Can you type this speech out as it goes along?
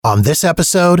on this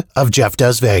episode of Jeff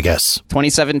Does Vegas.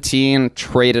 2017,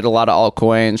 traded a lot of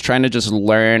altcoins, trying to just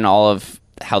learn all of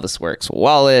how this works.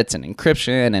 Wallets and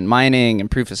encryption and mining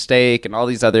and proof of stake and all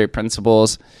these other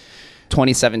principles.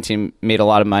 2017, made a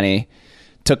lot of money.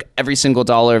 Took every single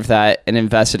dollar of that and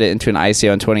invested it into an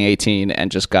ICO in 2018 and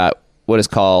just got what is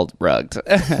called rugged.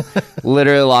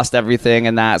 Literally lost everything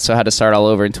in that, so I had to start all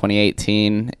over in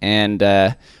 2018. And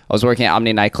I was working at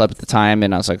Omni Nightclub at the time,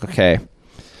 and I was like, okay,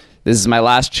 this is my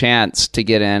last chance to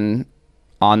get in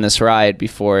on this ride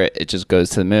before it just goes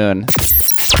to the moon.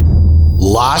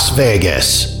 Las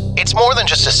Vegas. It's more than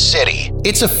just a city.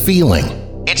 It's a feeling.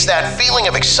 It's that feeling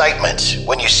of excitement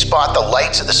when you spot the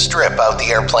lights of the strip out the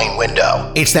airplane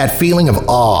window. It's that feeling of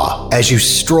awe as you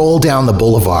stroll down the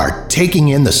boulevard, taking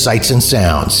in the sights and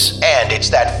sounds. And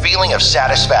it's that feeling of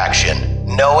satisfaction,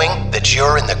 knowing that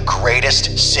you're in the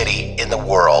greatest city in the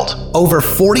world. Over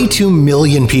 42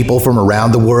 million people from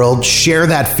around the world share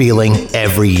that feeling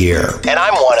every year. And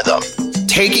I'm one of them.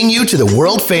 Taking you to the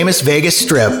world-famous Vegas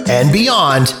Strip and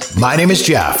beyond, my name is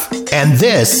Jeff, and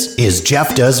this is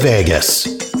Jeff Does Vegas.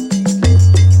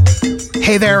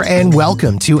 Hey there, and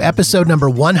welcome to episode number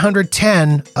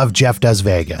 110 of Jeff Does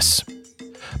Vegas.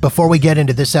 Before we get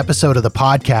into this episode of the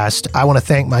podcast, I want to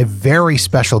thank my very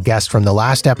special guest from the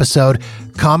last episode,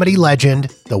 comedy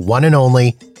legend, the one and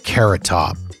only Carrot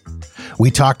Top.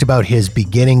 We talked about his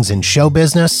beginnings in show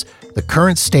business, the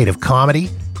current state of comedy,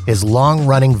 his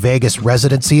long-running Vegas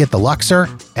residency at the Luxor,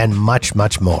 and much,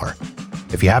 much more.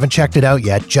 If you haven't checked it out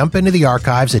yet, jump into the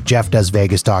archives at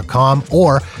jeffdoesvegas.com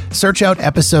or search out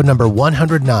episode number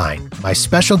 109, my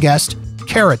special guest,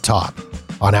 Carrot Top,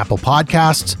 on Apple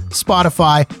Podcasts,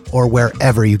 Spotify, or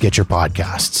wherever you get your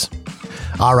podcasts.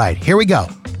 All right, here we go.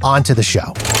 On to the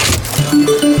show.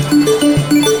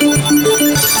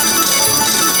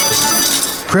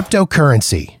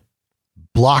 Cryptocurrency,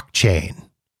 blockchain,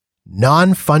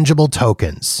 non-fungible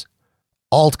tokens,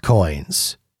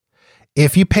 altcoins.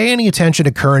 If you pay any attention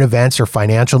to current events or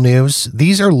financial news,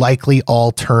 these are likely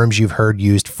all terms you've heard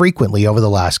used frequently over the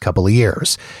last couple of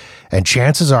years. And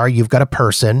chances are you've got a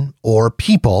person or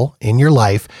people in your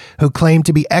life who claim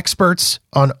to be experts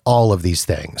on all of these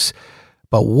things.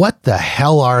 But what the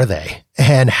hell are they?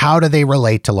 And how do they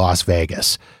relate to Las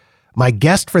Vegas? My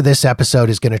guest for this episode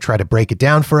is going to try to break it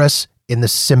down for us in the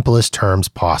simplest terms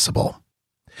possible.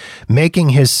 Making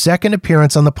his second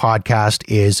appearance on the podcast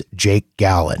is Jake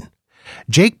Gallen.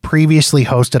 Jake previously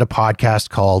hosted a podcast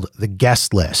called The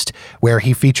Guest List, where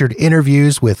he featured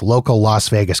interviews with local Las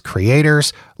Vegas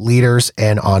creators, leaders,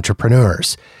 and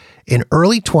entrepreneurs. In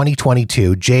early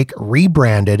 2022, Jake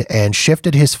rebranded and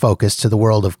shifted his focus to the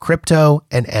world of crypto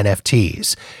and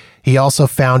NFTs. He also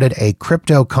founded a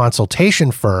crypto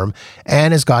consultation firm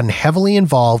and has gotten heavily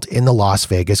involved in the Las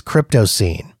Vegas crypto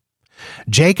scene.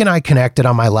 Jake and I connected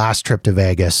on my last trip to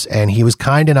Vegas, and he was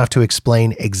kind enough to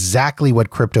explain exactly what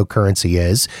cryptocurrency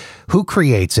is, who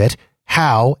creates it,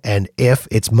 how and if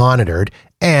it's monitored,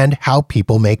 and how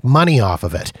people make money off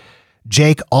of it.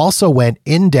 Jake also went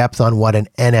in depth on what an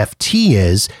NFT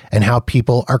is and how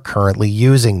people are currently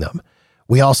using them.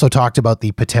 We also talked about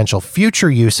the potential future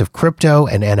use of crypto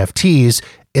and NFTs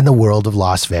in the world of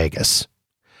Las Vegas.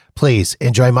 Please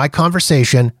enjoy my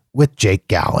conversation with Jake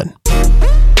Gallen.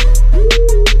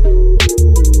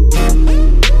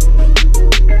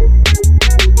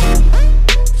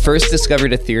 First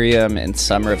discovered Ethereum in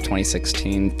summer of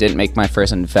 2016. Didn't make my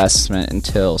first investment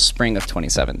until spring of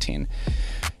 2017.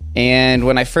 And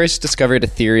when I first discovered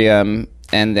Ethereum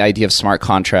and the idea of smart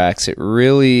contracts, it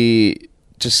really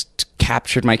just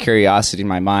captured my curiosity in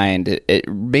my mind. It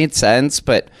made sense,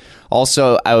 but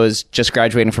also I was just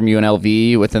graduating from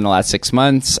UNLV within the last 6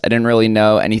 months. I didn't really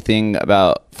know anything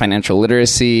about financial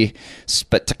literacy,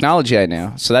 but technology I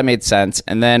knew. So that made sense.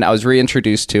 And then I was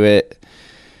reintroduced to it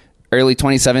early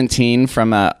 2017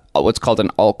 from what's called an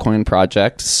altcoin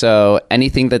project. So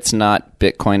anything that's not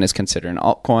Bitcoin is considered an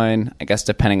altcoin, I guess,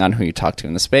 depending on who you talk to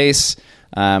in the space.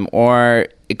 Or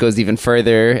it goes even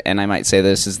further, and I might say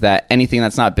this, is that anything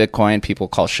that's not Bitcoin, people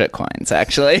call shitcoins,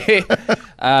 actually.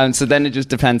 So then it just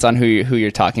depends on who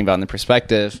you're talking about in the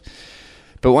perspective.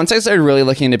 But once I started really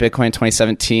looking into Bitcoin in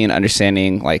 2017,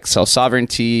 understanding like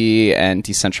self-sovereignty and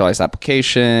decentralized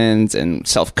applications and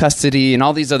self-custody and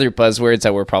all these other buzzwords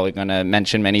that we're probably going to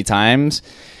mention many times,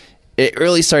 it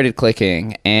really started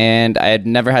clicking. And I had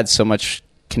never had so much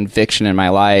conviction in my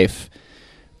life.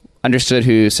 Understood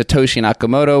who Satoshi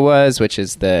Nakamoto was, which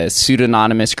is the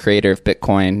pseudonymous creator of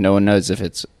Bitcoin. No one knows if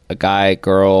it's a guy,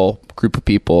 girl, group of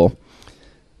people.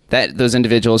 That those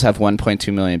individuals have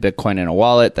 1.2 million Bitcoin in a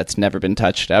wallet that's never been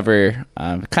touched ever.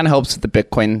 It kind of helps with the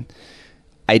Bitcoin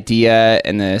idea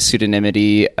and the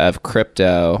pseudonymity of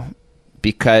crypto,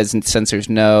 because since there's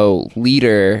no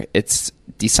leader, it's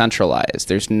decentralized.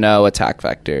 There's no attack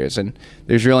vectors, and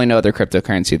there's really no other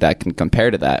cryptocurrency that can compare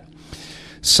to that.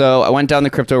 So I went down the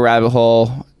crypto rabbit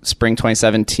hole, spring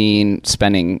 2017,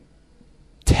 spending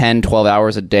 10, 12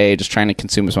 hours a day just trying to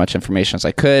consume as much information as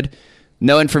I could.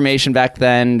 No information back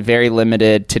then, very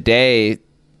limited. Today,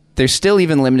 there's still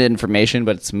even limited information,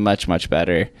 but it's much, much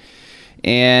better.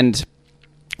 And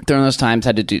during those times,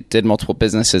 I did multiple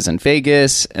businesses in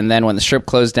Vegas. And then when the Strip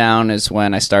closed down is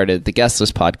when I started the Guest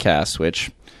List podcast,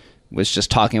 which was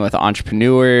just talking with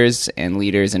entrepreneurs and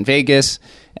leaders in Vegas.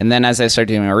 And then as I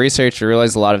started doing my research, I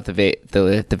realized a lot of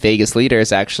the Vegas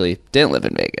leaders actually didn't live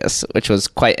in Vegas, which was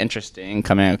quite interesting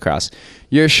coming across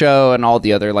your show and all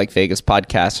the other like Vegas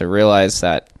podcasts. I realized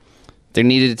that there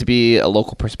needed to be a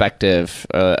local perspective,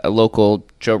 a local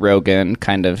Joe Rogan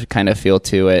kind of feel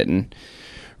to it, and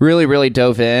really, really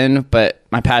dove in. But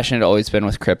my passion had always been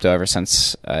with crypto ever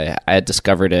since I had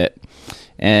discovered it.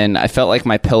 And I felt like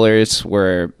my pillars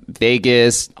were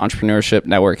Vegas, entrepreneurship,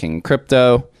 networking,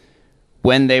 crypto.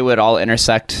 When they would all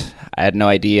intersect, I had no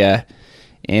idea.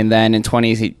 And then in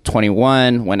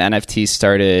 2021, when NFTs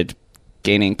started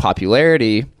gaining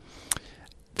popularity,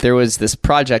 there was this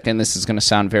project, and this is going to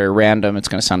sound very random. It's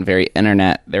going to sound very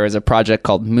internet. There was a project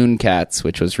called Mooncats,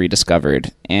 which was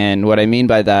rediscovered. And what I mean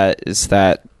by that is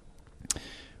that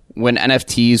when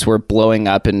NFTs were blowing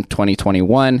up in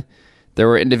 2021, there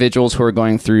were individuals who were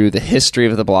going through the history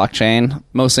of the blockchain,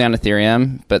 mostly on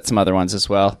Ethereum, but some other ones as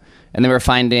well. And they were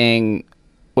finding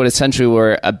what essentially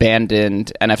were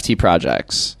abandoned NFT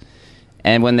projects.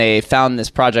 And when they found this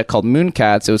project called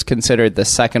Mooncats, it was considered the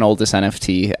second oldest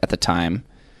NFT at the time.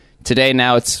 Today,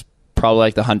 now it's probably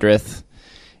like the 100th.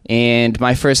 And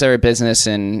my first ever business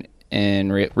in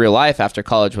real life after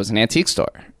college was an antique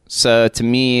store. So to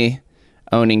me,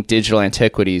 owning digital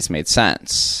antiquities made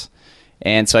sense.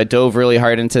 And so I dove really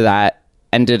hard into that.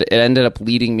 It ended up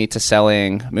leading me to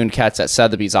selling Mooncats at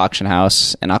Sotheby's auction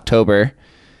house in October.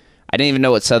 I didn't even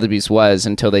know what Sotheby's was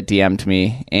until they DM'd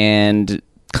me. And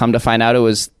come to find out, it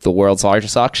was the world's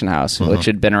largest auction house, which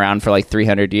had been around for like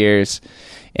 300 years.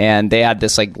 And they had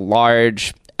this like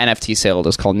large NFT sale. It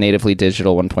was called Natively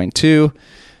Digital 1.2.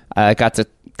 I got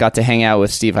to hang out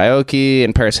with Steve Aoki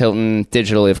and Paris Hilton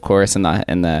digitally, of course, in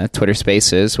the Twitter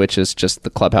Spaces, which is just the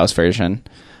Clubhouse version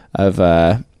of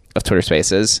Twitter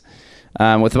Spaces,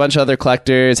 with a bunch of other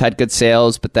collectors. Had good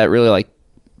sales, but that really like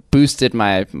boosted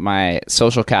my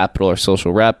social capital or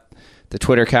social rep. The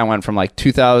Twitter account went from like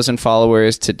 2,000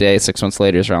 followers today, 6 months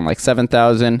later, is around like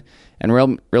 7,000,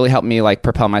 and really helped me like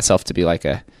propel myself to be like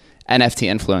a NFT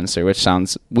influencer, which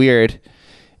sounds weird.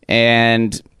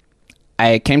 And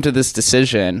I came to this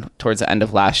decision towards the end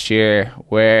of last year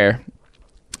where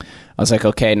I was like,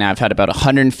 okay, now I've had about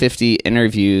 150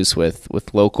 interviews with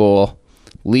local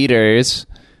leaders.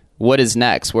 What is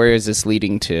next? Where is this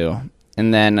leading to?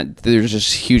 And then there's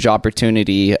this huge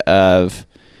opportunity of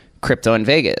crypto in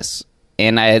Vegas.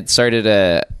 And I had started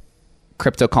a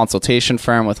crypto consultation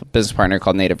firm with a business partner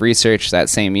called Native Research that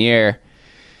same year,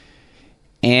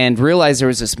 and realized there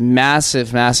was this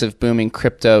massive, massive booming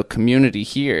crypto community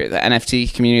here. The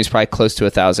NFT community is probably close to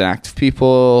 1,000 active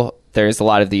people. There's a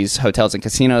lot of these hotels and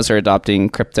casinos are adopting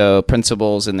crypto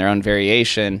principles in their own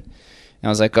variation. And I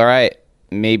was like, all right,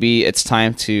 maybe it's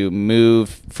time to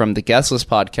move from the Guest List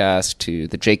podcast to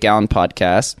the Jake Allen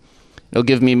podcast. It'll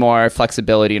give me more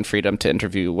flexibility and freedom to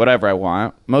interview whatever I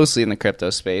want, mostly in the crypto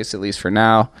space, at least for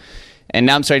now. And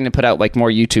now I'm starting to put out like more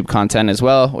YouTube content as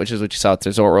well, which is what you saw with the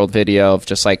Resort World video of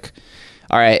just like,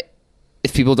 all right,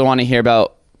 if people don't want to hear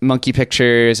about monkey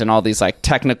pictures and all these like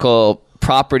technical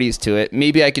properties to it,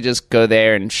 maybe I could just go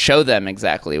there and show them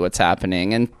exactly what's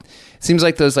happening. And it seems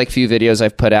like those like few videos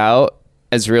I've put out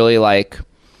has really like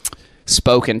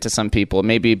spoken to some people,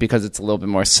 maybe because it's a little bit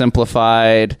more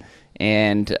simplified,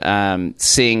 and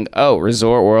seeing,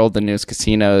 Resort World, the newest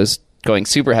casinos, going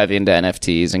super heavy into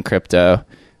NFTs and crypto,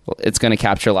 it's going to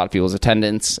capture a lot of people's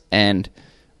attendance. And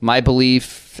my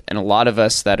belief, and a lot of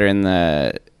us that are in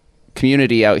the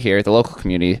community out here, the local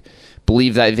community,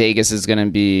 believe that Vegas is going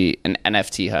to be an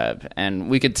NFT hub. And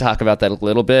we could talk about that a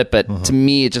little bit, but to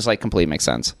me, it just like completely makes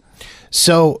sense.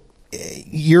 So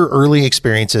your early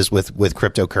experiences with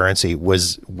cryptocurrency,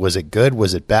 was it good?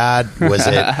 Was it bad? Was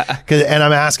it? And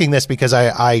I'm asking this because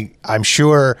I'm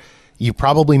sure you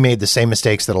probably made the same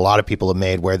mistakes that a lot of people have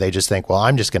made, where they just think, well,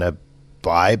 I'm just going to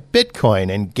buy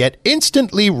Bitcoin and get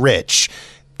instantly rich.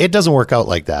 It doesn't work out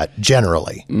like that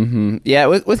generally. Mm-hmm. Yeah,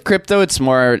 with crypto, it's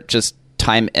more just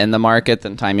time in the market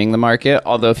than timing the market.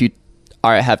 Although if you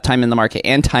have time in the market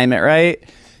and time it right,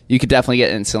 you could definitely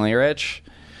get instantly rich.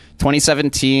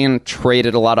 2017,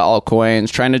 traded a lot of altcoins,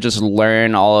 trying to just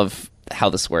learn all of how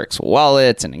this works.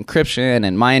 Wallets and encryption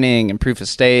and mining and proof of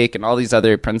stake and all these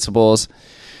other principles.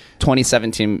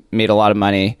 2017, made a lot of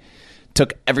money.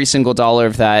 Took every single dollar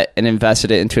of that and invested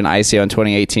it into an ICO in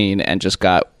 2018 and just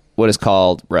got what is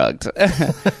called rugged.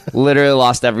 Literally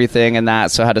lost everything in that,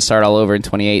 so I had to start all over in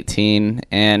 2018.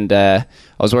 And I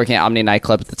was working at Omni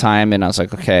Nightclub at the time, and I was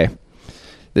like, okay,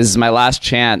 this is my last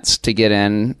chance to get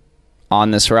in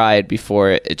on this ride before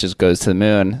it just goes to the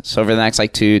moon. So over the next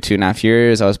like 2.5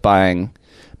 years, I was buying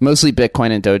mostly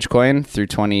Bitcoin and Dogecoin through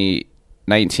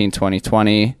 2019,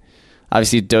 2020.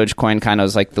 Obviously, Dogecoin kind of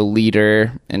was like the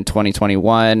leader in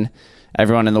 2021.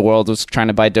 Everyone in the world was trying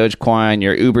to buy Dogecoin.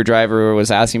 Your Uber driver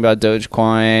was asking about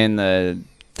Dogecoin.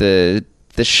 The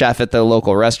chef at the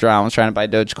local restaurant was trying to buy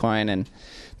Dogecoin, and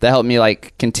that helped me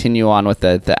like continue on with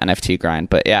the NFT grind.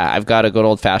 But yeah, I've got a good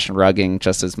old fashioned rugging,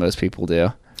 just as most people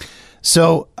do.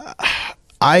 So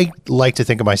I like to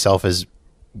think of myself as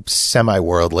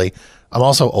semi-worldly. I'm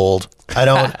also old.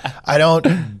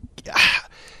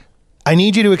 I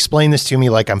need you to explain this to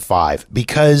me like I'm 5,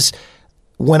 because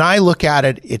when I look at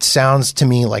it, it sounds to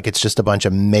me like it's just a bunch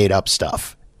of made up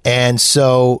stuff. And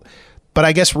so, but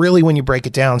I guess really when you break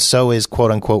it down, so is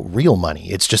quote unquote real money.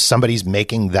 It's just somebody's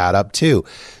making that up too.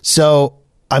 So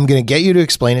I'm going to get you to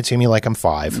explain it to me like I'm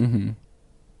 5. Mm-hmm.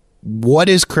 What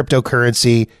is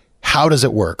cryptocurrency? How does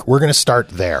it work? We're going to start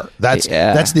there. That's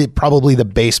probably the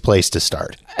base place to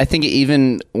start. I think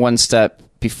even one step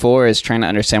before is trying to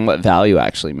understand what value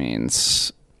actually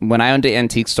means. When I owned an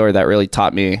antique store, that really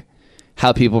taught me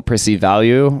how people perceive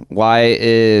value. Why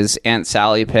is Aunt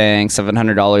Sally paying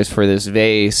 $700 for this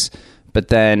vase, but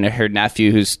then her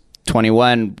nephew who's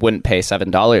 21 wouldn't pay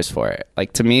 $7 for it?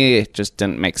 Like, to me, it just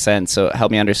didn't make sense. So it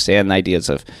helped me understand the ideas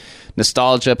of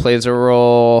nostalgia plays a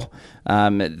role,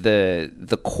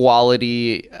 the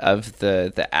quality of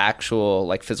the actual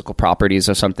like physical properties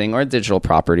of something or digital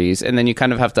properties. And then you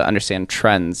kind of have to understand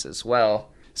trends as well.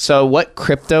 So what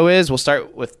crypto is, we'll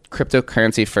start with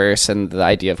cryptocurrency first and the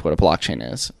idea of what a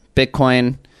blockchain is.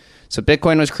 Bitcoin. So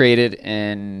Bitcoin was created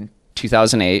in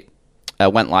 2008,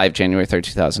 went live January 3rd,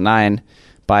 2009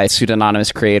 by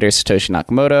pseudonymous creator Satoshi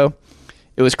Nakamoto.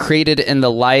 It was created in the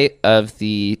light of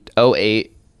the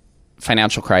 2008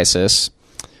 financial crisis,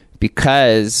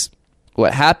 because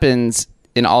what happens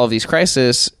in all of these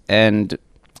crises, and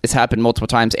it's happened multiple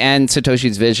times, and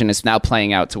Satoshi's vision is now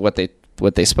playing out to what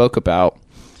they spoke about.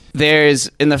 There's,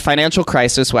 in the financial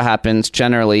crisis, what happens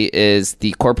generally is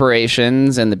the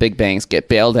corporations and the big banks get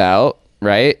bailed out,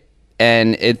 right?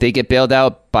 And they get bailed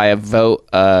out by a vote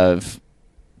of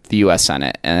the U.S.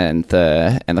 Senate and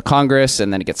the Congress,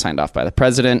 and then it gets signed off by the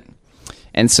president.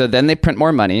 And so then they print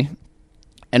more money.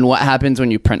 And what happens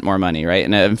when you print more money, right?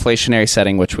 In an inflationary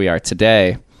setting, which we are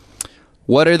today,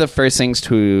 what are the first things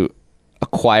to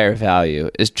acquire value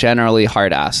is generally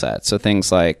hard assets. So things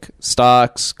like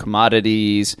stocks,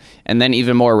 commodities, and then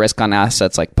even more risk on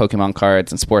assets like Pokemon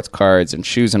cards and sports cards and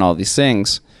shoes and all these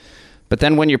things. But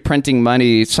then when you're printing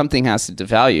money, something has to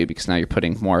devalue because now you're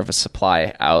putting more of a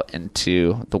supply out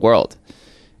into the world.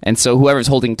 And so whoever's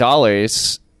holding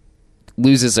dollars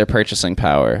loses their purchasing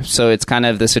power. So it's kind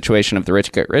of the situation of the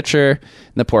rich get richer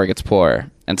and the poor gets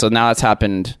poorer. And so now it's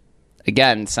happened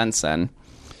again since then.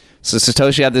 So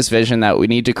Satoshi had this vision that we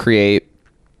need to create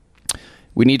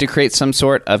some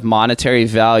sort of monetary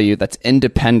value that's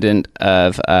independent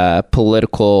of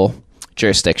political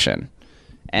jurisdiction.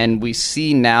 And we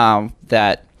see now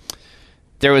that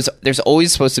there's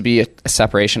always supposed to be a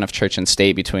separation of church and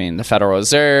state between the Federal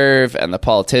Reserve and the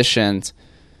politicians.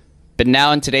 But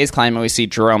now in today's climate, we see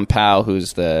Jerome Powell,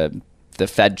 who's the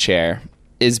Fed chair,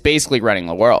 is basically running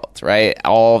the world, right?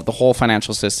 The whole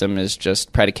financial system is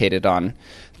just predicated on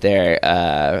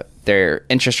their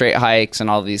interest rate hikes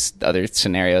and all these other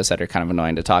scenarios that are kind of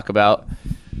annoying to talk about.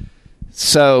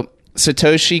 So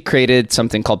Satoshi created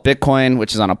something called Bitcoin,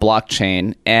 which is on a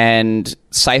blockchain, and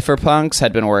cypherpunks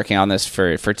had been working on this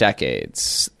for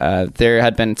decades. There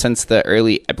had been, since the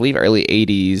early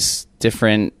 80s,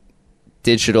 different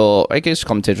digital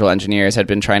engineers had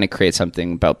been trying to create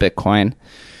something about Bitcoin.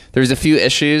 There's a few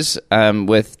issues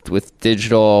with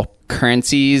digital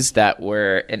currencies that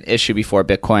were an issue before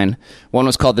Bitcoin. One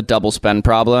was called the double spend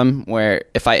problem, where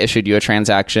if I issued you a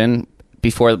transaction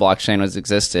before the blockchain was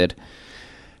existed,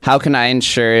 how can I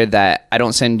ensure that I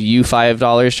don't send you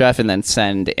 $5, Jeff, and then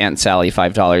send Aunt Sally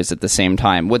 $5 at the same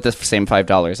time with the same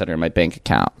 $5 that are in my bank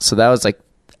account? So that was like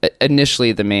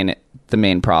initially the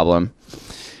main problem.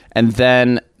 And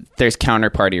then there's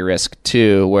counterparty risk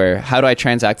too, where how do I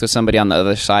transact with somebody on the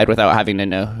other side without having to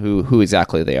know who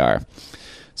exactly they are?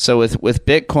 So with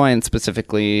Bitcoin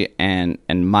specifically and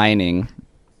mining,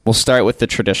 we'll start with the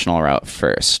traditional route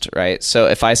first, right? So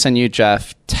if I send you,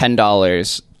 Jeff,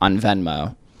 $10 on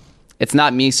Venmo, it's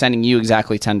not me sending you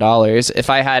exactly $10.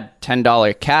 If I had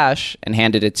 $10 cash and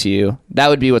handed it to you, that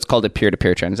would be what's called a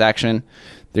peer-to-peer transaction.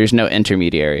 There's no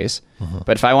intermediaries.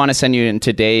 But if I want to send you in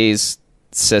today's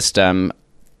system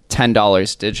 $10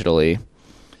 digitally,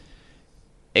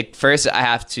 first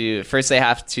they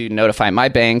have to notify my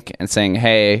bank and saying,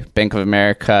 hey, Bank of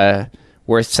America,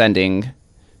 we're sending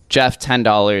Jeff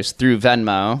 $10 through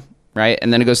Venmo, right?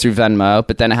 And then it goes through Venmo,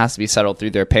 but then it has to be settled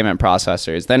through their payment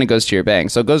processors. Then it goes to your bank.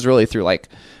 So it goes really through like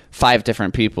 5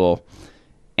 different people.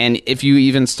 And if you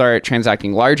even start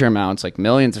transacting larger amounts, like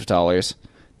millions of dollars,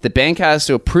 the bank has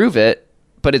to approve it,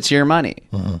 but it's your money,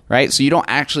 right? So you don't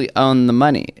actually own the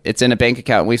money. It's in a bank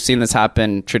account. We've seen this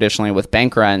happen traditionally with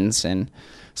bank runs and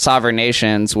sovereign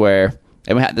nations where,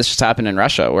 and this just happened in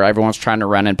Russia, where everyone's trying to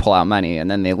run and pull out money,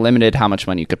 and then they limited how much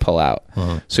money you could pull out.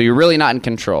 So you're really not in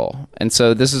control. And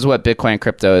so this is what Bitcoin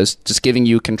crypto is, just giving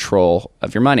you control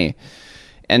of your money.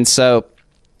 And so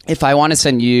if I want to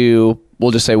send you,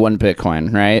 we'll just say 1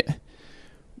 Bitcoin, right?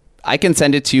 I can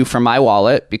send it to you from my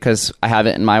wallet because I have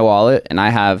it in my wallet, and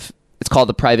it's called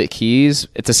the private keys.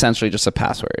 It's essentially just a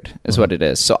password is what it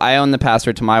is. So I own the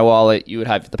password to my wallet. You would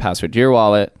have the password to your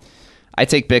wallet. I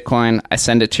take Bitcoin, I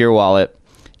send it to your wallet,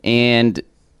 and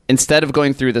instead of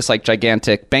going through this like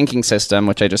gigantic banking system,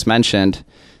 which I just mentioned,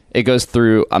 it goes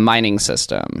through a mining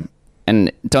system.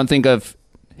 And don't think of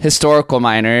historical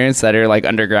miners that are like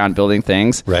underground building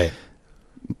things. Right.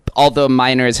 Although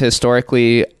miners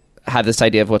historically have this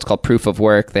idea of what's called proof of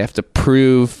work. They have to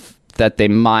prove that they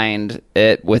mined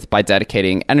it by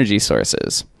dedicating energy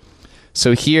sources.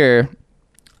 So here,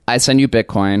 I send you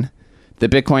Bitcoin. The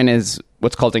Bitcoin is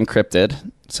what's called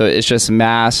encrypted. So it's just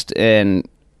masked in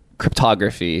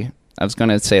cryptography. I was going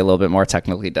to say a little bit more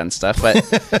technically done stuff, but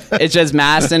it's just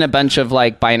masked in a bunch of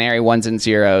like binary ones and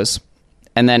zeros.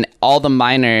 And then all the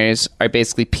miners are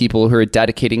basically people who are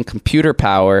dedicating computer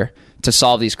power to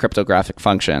solve these cryptographic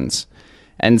functions.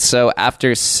 And so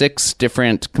after 6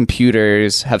 different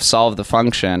computers have solved the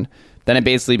function, then it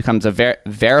basically becomes a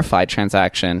verified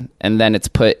transaction, and then it's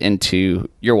put into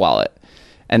your wallet.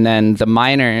 And then the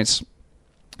miners,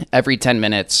 every 10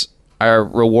 minutes, are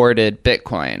rewarded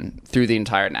Bitcoin through the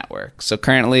entire network. So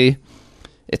currently,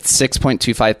 it's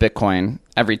 6.25 Bitcoin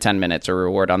every 10 minutes a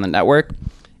reward on the network.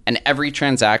 And every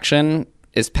transaction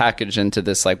is packaged into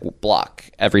this like block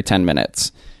every 10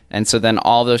 minutes. And so then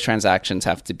all those transactions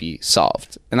have to be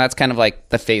solved. And that's kind of like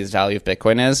the face value of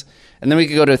Bitcoin is. And then we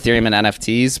could go to Ethereum and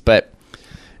NFTs. But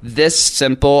this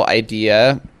simple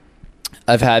idea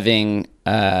of having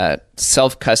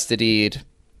self-custodied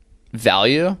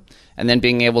value and then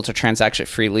being able to transact it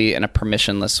freely in a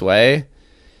permissionless way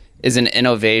is an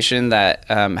innovation that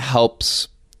helps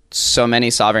so many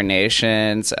sovereign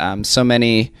nations, so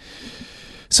many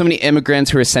immigrants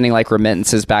who are sending like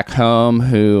remittances back home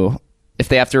who, if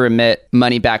they have to remit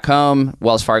money back home,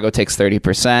 Wells Fargo takes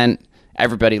 30%,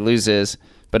 everybody loses.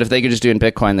 But if they could just do it in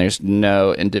Bitcoin, there's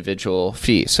no individual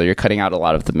fee. So you're cutting out a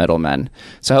lot of the middlemen.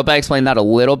 So I hope I explained that a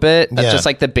little bit. That's just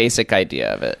like the basic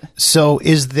idea of it. So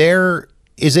is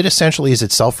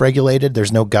it self-regulated?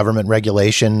 There's no government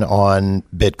regulation on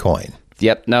Bitcoin?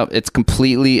 Yep. No, it's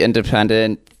completely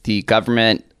independent. The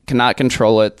government cannot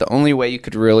control it. The only way you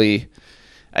could really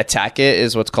attack it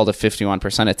is what's called a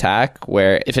 51% attack,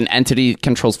 where if an entity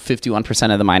controls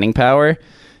 51% of the mining power,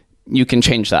 you can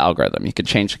change the algorithm. You could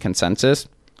change the consensus.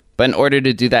 But in order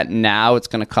to do that now, it's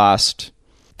going to cost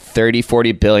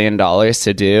 $30-40 billion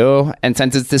to do. And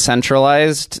since it's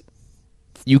decentralized,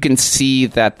 you can see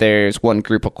that there's one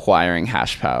group acquiring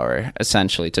hash power,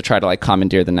 essentially, to try to like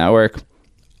commandeer the network.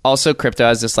 Also, crypto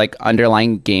has this like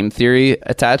underlying game theory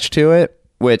attached to it,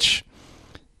 which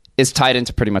is tied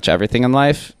into pretty much everything in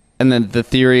life. And then the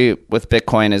theory with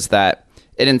Bitcoin is that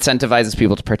it incentivizes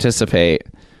people to participate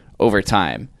over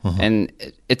time. And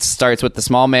it starts with the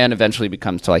small man, eventually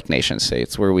becomes to like nation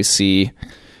states, where we see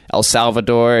El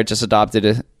Salvador just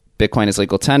adopted Bitcoin as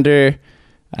legal tender.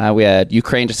 We had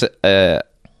Ukraine just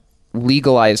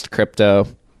legalized crypto.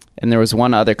 And there was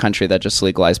one other country that just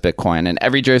legalized Bitcoin. And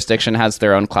every jurisdiction has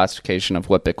their own classification of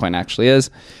what Bitcoin actually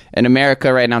is. In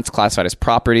America right now, it's classified as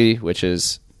property, which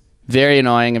is very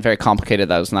annoying and very complicated.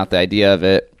 That was not the idea of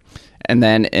it. And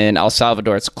then in El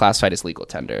Salvador, it's classified as legal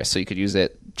tender. So you could use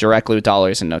it directly with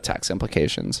dollars and no tax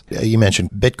implications. You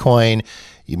mentioned Bitcoin,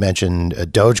 you mentioned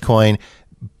Dogecoin,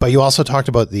 but you also talked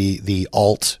about the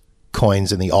alt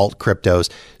coins and the alt cryptos.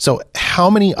 So how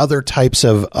many other types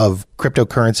of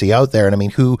cryptocurrency out there? And I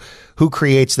mean, who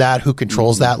creates that? Who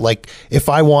controls that? Like, if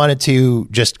I wanted to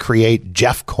just create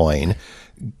Jeff coin,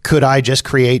 could I just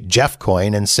create Jeff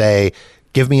coin and say,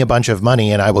 give me a bunch of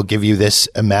money and I will give you this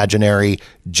imaginary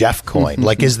Jeff coin?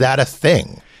 Like, is that a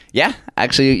thing? Yeah,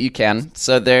 actually you can.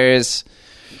 So there's,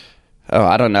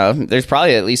 I don't know. There's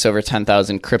probably at least over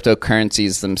 10,000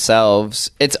 cryptocurrencies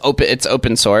themselves. It's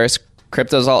open source.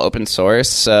 Crypto's all open source.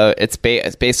 So it's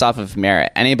based off of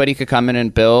merit. Anybody could come in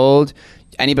and build.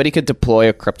 Anybody could deploy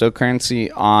a cryptocurrency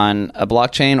on a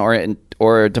blockchain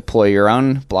or deploy your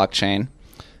own blockchain.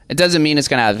 It doesn't mean it's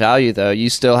going to have value, though. You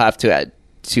still have to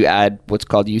add what's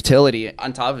called utility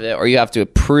on top of it, or you have to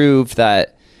prove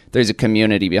that there's a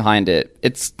community behind it.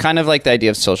 It's kind of like the idea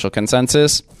of social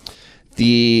consensus.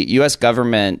 The U.S.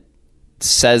 government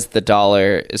says the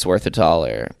dollar is worth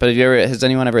 $1, but has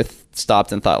anyone ever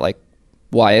stopped and thought, like,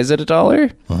 why is it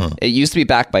 $1? It used to be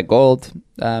backed by gold,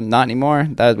 not anymore.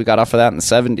 We got off of that in the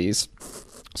 70s.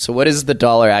 So what is the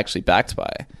dollar actually backed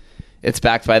by? It's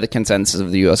backed by the consensus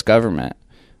of the U.S. government.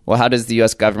 Well, how does the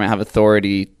U.S. government have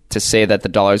authority to say that the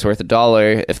dollar is worth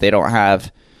 $1 if they don't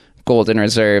have gold in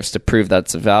reserves to prove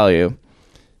that's a value?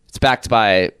 It's backed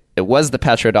by, it was the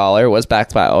petrodollar, it was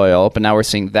backed by oil, but now we're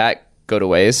seeing that go to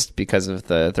waste because of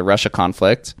the Russia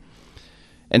conflict.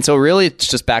 And so really it's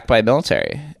just backed by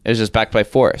military. It's just backed by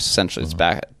force, essentially. It's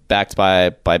backed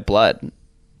by blood.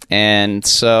 And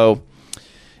so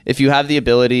if you have the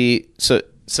ability, so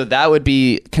that would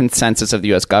be consensus of the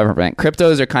U.S. government.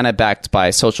 Cryptos are kind of backed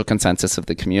by social consensus of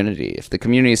the community. If the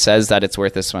community says that it's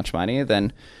worth this much money,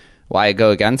 then why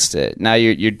go against it? Now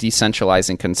you're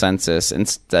decentralizing consensus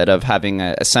instead of having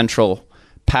a central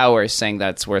power saying that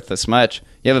it's worth this much.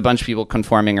 You have a bunch of people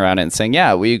conforming around it and saying,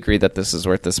 yeah, we agree that this is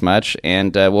worth this much,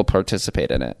 and we'll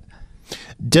participate in it.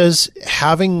 Does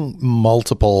having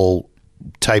multiple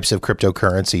types of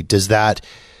cryptocurrency, does that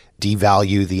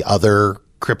devalue the other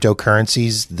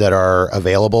cryptocurrencies that are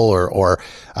available? Or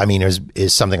I mean,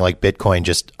 is something like Bitcoin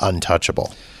just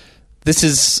untouchable? This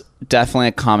is definitely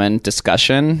a common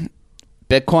discussion.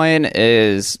 Bitcoin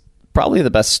is probably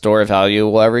the best store of value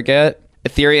we'll ever get.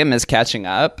 Ethereum is catching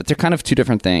up, but they're kind of two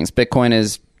different things. Bitcoin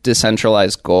is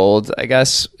decentralized gold, I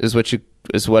guess, is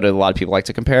what a lot of people like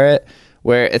to compare it,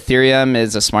 where Ethereum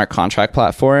is a smart contract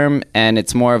platform, and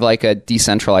it's more of like a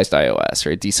decentralized iOS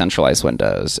or a decentralized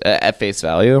Windows at face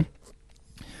value.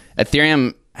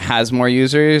 Ethereum has more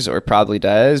users, or probably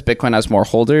does. Bitcoin has more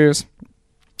holders.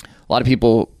 A lot of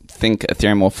people think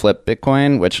Ethereum will flip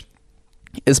Bitcoin, which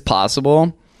is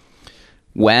possible.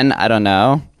 When? I don't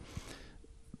know.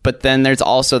 But then there's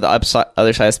also the other side of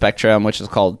the spectrum, which is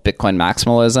called Bitcoin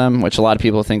maximalism, which a lot of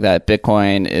people think that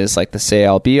Bitcoin is like the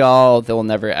say-all, be-all. There will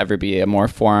never, ever be a more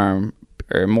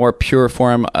pure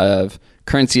form of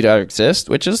currency to exist,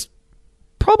 which is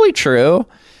probably true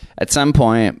at some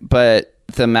point. But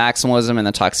the maximalism and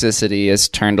the toxicity has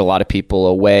turned a lot of people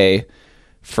away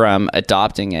from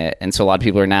adopting it. And so a lot of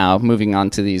people are now moving on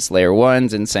to these layer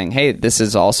ones and saying, hey, this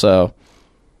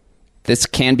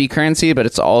can be currency, but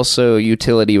it's also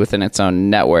utility within its own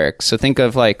network. So think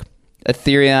of like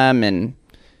Ethereum and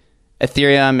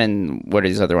what are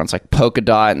these other ones, like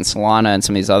Polkadot and Solana and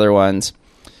some of these other ones.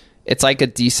 It's like a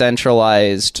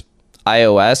decentralized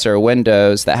iOS or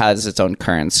Windows that has its own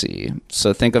currency.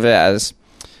 So think of it as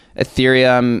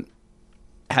Ethereum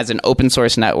has an open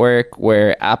source network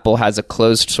where Apple has a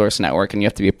closed source network, and you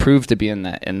have to be approved to be in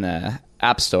the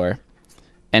App Store.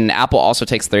 And Apple also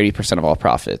takes 30% of all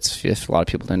profits, if a lot of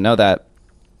people didn't know that.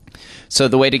 So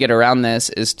the way to get around this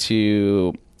is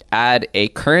to add a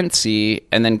currency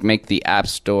and then make the App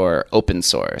Store open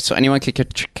source. So anyone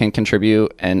can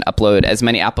contribute and upload as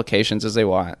many applications as they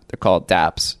want. They're called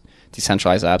dApps,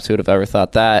 decentralized apps. Who would have ever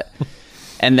thought that?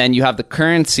 And then you have the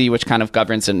currency, which kind of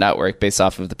governs the network based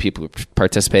off of the people who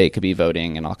participate. It could be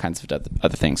voting and all kinds of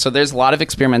other things. So there's a lot of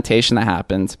experimentation that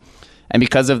happens. And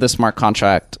because of the smart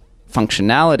contract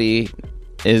functionality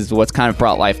is what's kind of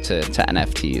brought life to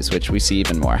NFTs, which we see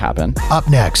even more happen. Up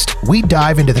next, we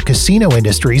dive into the casino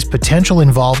industry's potential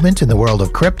involvement in the world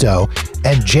of crypto,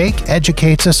 and Jake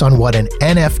educates us on what an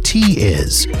NFT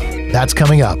is. That's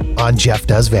coming up on Jeff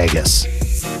Does Vegas.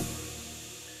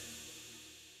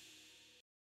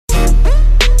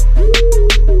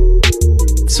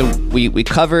 So we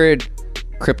covered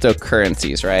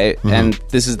cryptocurrencies, right? Mm-hmm. And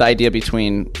this is the idea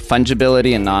between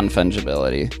fungibility and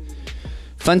non-fungibility.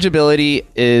 Fungibility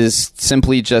is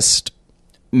simply just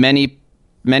many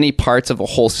parts of a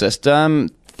whole system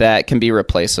that can be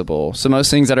replaceable. So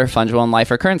most things that are fungible in life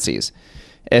are currencies.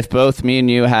 If both me and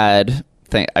you had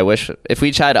think, I wish if we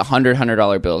each had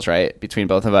 $100 bills, right, between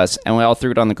both of us, and we all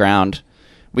threw it on the ground,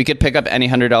 we could pick up any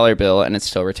 $100 bill and it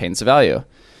still retains the value.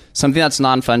 Something that's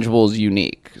non-fungible is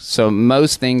unique. So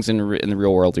most things in the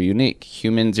real world are unique.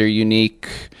 Humans are unique.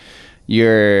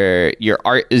 Your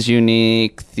art is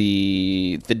unique.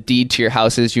 The deed to your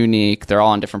house is unique. They're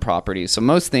all on different properties. So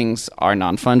most things are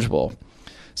non-fungible.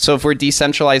 So if we're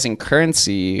decentralizing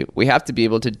currency, we have to be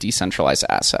able to decentralize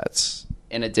assets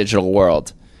in a digital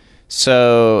world.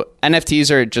 So NFTs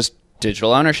are just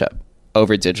digital ownership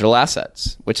over digital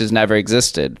assets, which has never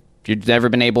existed. You've never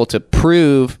been able to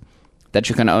prove that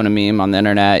you can own a meme on the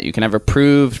internet. You can never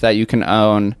prove that you can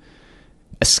own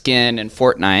a skin in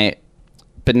Fortnite,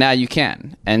 but now you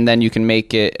can. And then you can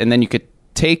make it, and then you could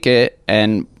take it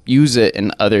and use it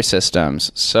in other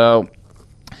systems. So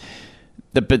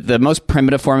the most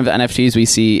primitive form of NFTs we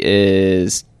see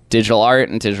is digital art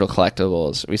and digital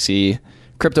collectibles. We see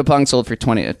CryptoPunk sold for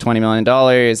 $20 million.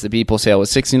 The Beeple sale was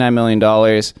 $69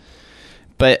 million.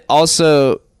 But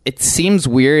also, it seems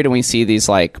weird when we see these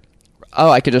like, oh,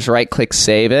 I could just right-click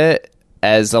save it,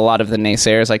 as a lot of the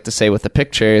naysayers like to say with the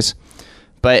pictures.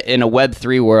 But in a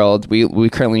Web3 world, we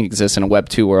currently exist in a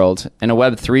Web2 world. In a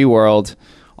Web3 world,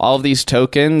 all of these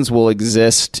tokens will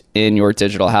exist in your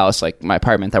digital house, like my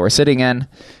apartment that we're sitting in.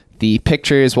 The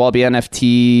pictures will all be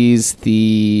NFTs.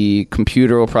 The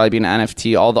computer will probably be an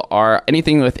NFT. All the art,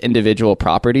 anything with individual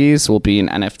properties will be an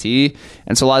NFT.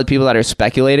 And so a lot of people that are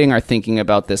speculating are thinking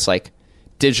about this like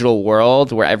digital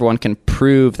world where everyone can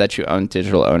prove that you own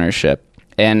digital ownership.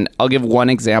 And I'll give one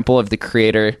example of the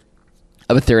creator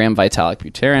of Ethereum, Vitalik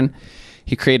Buterin.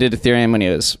 He created Ethereum when he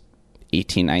was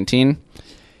 18, 19.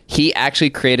 He actually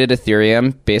created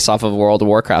Ethereum based off of a World of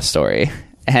Warcraft story.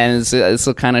 And this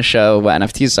will kind of show what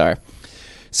NFTs are.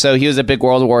 So he was a big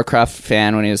World of Warcraft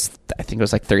fan when he was, I think it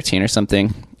was like 13 or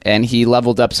something. And he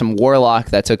leveled up some Warlock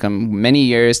that took him many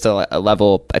years to a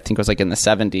level, I think it was like in the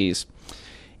 70s.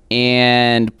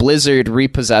 And Blizzard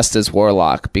repossessed his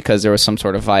Warlock because there was some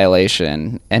sort of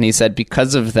violation. And he said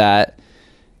because of that,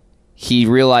 he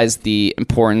realized the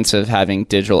importance of having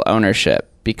digital ownership.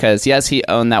 Because yes, he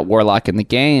owned that Warlock in the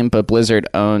game, but Blizzard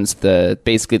owns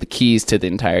basically the keys to the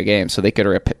entire game, so they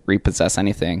could repossess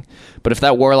anything. But if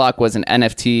that Warlock was an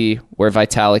NFT where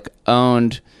Vitalik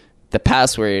owned the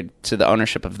password to the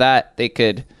ownership of that,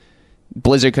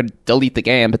 Blizzard could delete the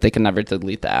game, but they could never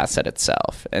delete the asset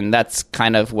itself. And that's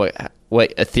kind of what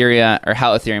Ethereum, or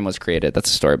how Ethereum was created.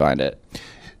 That's the story behind it.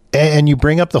 And you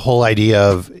bring up the whole idea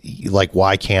of like,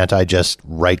 why can't I just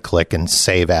right click and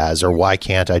save as, or why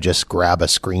can't I just grab a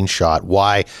screenshot?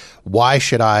 Why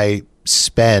should I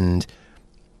spend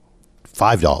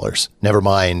 $5, never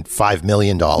mind $5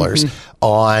 million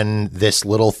on this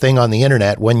little thing on the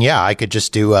internet when, I could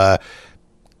just do a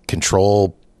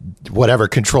Control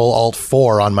Alt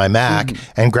 4 on my Mac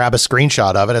and grab a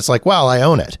screenshot of it. It's like, well, I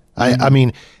own it. I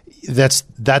mean, that's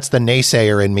the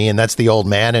naysayer in me, and that's the old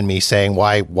man in me saying,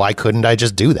 why couldn't I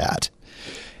just do that?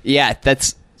 Yeah,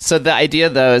 so the idea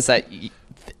though is that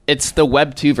it's the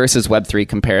Web 2 versus Web 3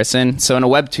 comparison. So in a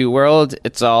Web 2 world,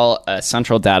 it's all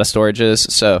central data storages.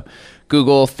 So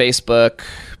Google, Facebook,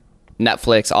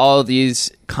 Netflix, all of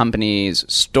these companies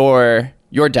store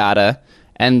your data,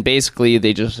 and basically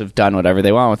they just have done whatever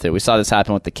they want with it. We saw this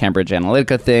happen with the Cambridge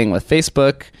Analytica thing with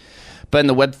Facebook. But in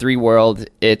the Web3 world,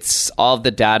 it's all of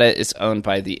the data is owned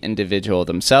by the individual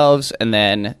themselves, and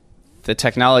then the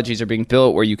technologies are being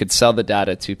built where you could sell the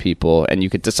data to people, and you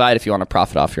could decide if you want to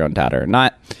profit off your own data or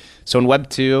not. So in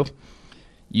Web2,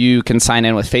 you can sign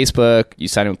in with Facebook, you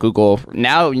sign in with Google.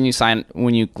 Now,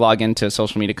 when you log into a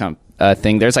social media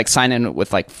thing, there's like sign in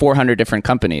with like 400 different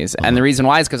companies, and the reason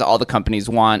why is because all the companies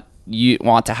want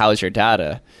to house your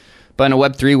data. But in a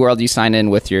Web3 world, you sign in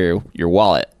with your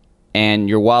wallet. And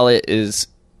your wallet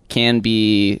can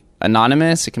be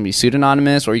anonymous, it can be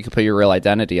pseudonymous, or you can put your real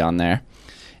identity on there.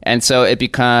 And so it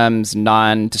becomes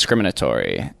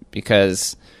non-discriminatory,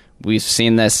 because we've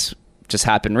seen this just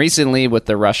happen recently with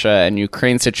the Russia and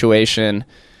Ukraine situation.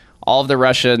 All of the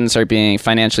Russians are being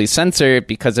financially censored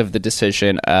because of the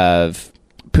decision of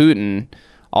Putin.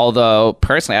 Although,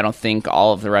 personally, I don't think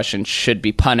all of the Russians should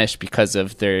be punished because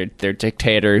of their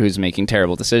dictator who's making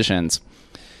terrible decisions.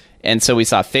 And so we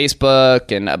saw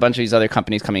Facebook and a bunch of these other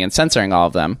companies coming and censoring all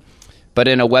of them. But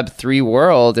in a Web3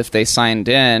 world, if they signed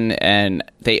in and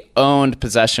they owned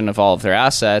possession of all of their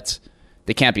assets,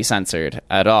 they can't be censored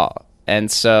at all. And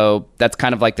so that's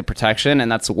kind of like the protection,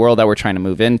 and that's the world that we're trying to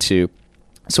move into.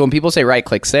 So when people say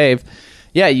right-click save,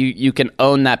 you can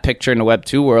own that picture in a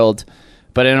Web2 world,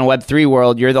 but in a Web3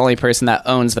 world, you're the only person that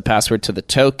owns the password to the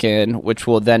token, which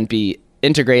will then be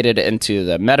integrated into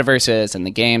the metaverses and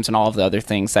the games and all of the other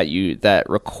things that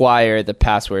require the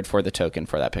password for the token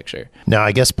for that picture. Now,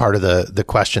 I guess part of the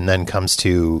question then comes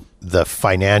to the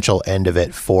financial end of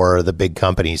it for the big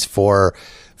companies, for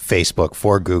Facebook,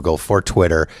 for Google, for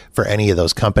Twitter, for any of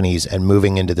those companies, and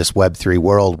moving into this Web3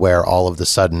 world where all of a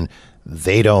sudden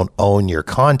they don't own your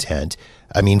content.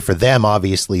 I mean, for them,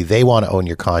 obviously, they want to own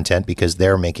your content because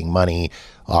they're making money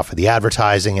off of the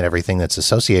advertising and everything that's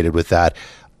associated with that.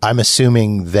 I'm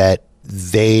assuming that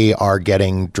they are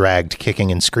getting dragged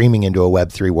kicking and screaming into a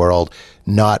Web3 world,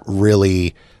 not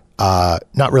really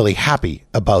happy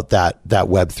about that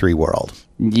Web3 world.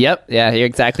 Yep. Yeah, you're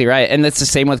exactly right. And it's the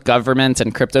same with governments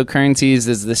and cryptocurrencies.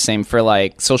 Is the same for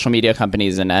like social media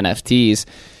companies and NFTs.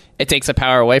 It takes the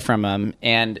power away from them,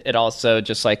 and it also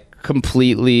just like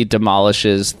completely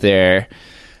demolishes their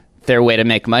way to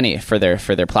make money for their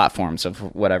platforms of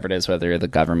whatever it is, whether you're the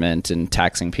government and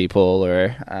taxing people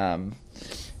or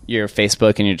you're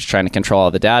Facebook and you're just trying to control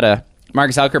all the data.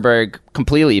 Mark Zuckerberg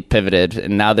completely pivoted,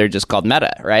 and now they're just called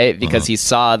Meta, right? Because he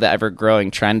saw the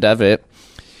ever-growing trend of it.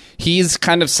 He's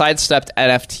kind of sidestepped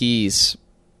NFTs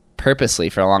purposely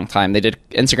for a long time.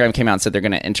 Instagram came out and said they're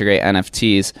going to integrate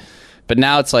NFTs, but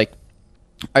now it's like,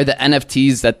 are the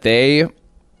NFTs that they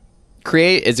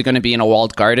create, is it going to be in a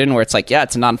walled garden where it's like, yeah,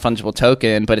 it's a non-fungible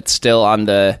token, but it's still on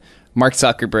the Mark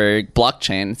Zuckerberg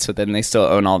blockchain, so then they still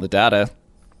own all the data?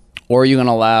 Or are you going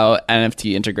to allow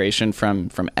NFT integration from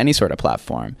any sort of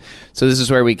platform? So this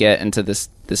is where we get into this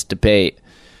debate.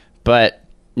 But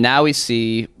now we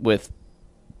see with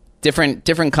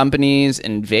different companies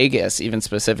in Vegas, even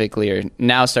specifically, are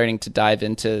now starting to dive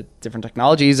into different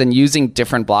technologies and using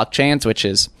different blockchains, which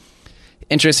is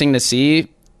interesting to see.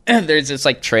 There's this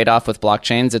like trade-off with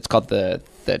blockchains. It's called the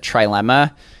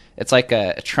trilemma. It's like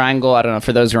a triangle. I don't know,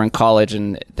 for those who are in college,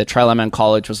 and the trilemma in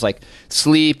college was like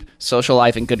sleep, social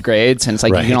life, and good grades. And it's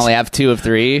like, right, you can only have 2 of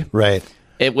 3. Right.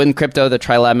 With crypto, the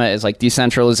trilemma is like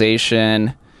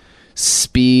decentralization,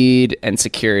 speed, and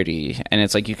security. And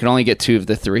it's like you can only get 2 of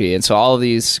the 3. And so all of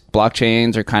these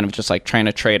blockchains are kind of just like trying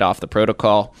to trade off the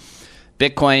protocol.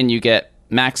 Bitcoin, you get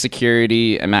max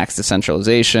security and max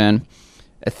decentralization.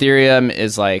 Ethereum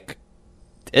is like,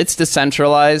 it's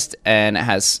decentralized and it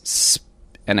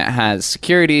has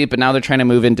security, but now they're trying to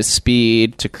move into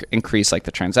speed to increase like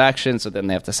the transaction. So then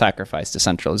they have to sacrifice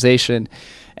decentralization,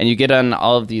 and you get on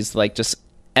all of these like just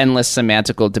endless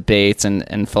semantical debates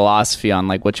and philosophy on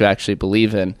like what you actually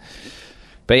believe in.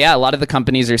 But yeah, a lot of the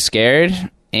companies are scared,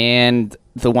 and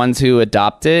the ones who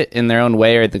adopt it in their own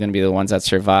way are going to be the ones that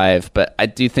survive. But I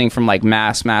do think from like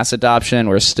mass adoption,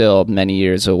 we're still many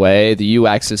years away. The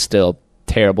UX is still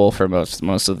terrible for most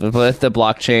of the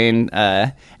blockchain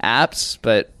apps,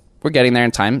 but we're getting there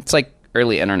in time. It's like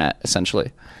early internet,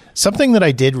 essentially. Something that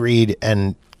I did read,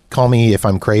 and call me if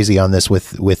I'm crazy on this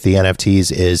with the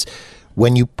NFTs, is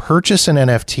when you purchase an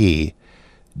NFT,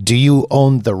 do you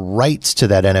own the rights to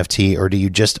that NFT, or do you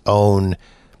just own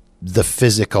the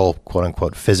physical, quote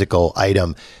unquote, physical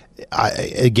item?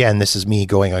 Again, this is me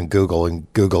going on Google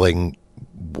and Googling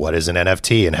what is an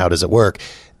NFT and how does it work.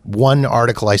 One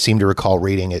article I seem to recall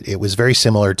reading, it was very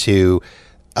similar to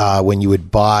when you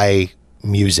would buy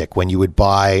music, when you would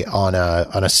buy on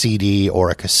a CD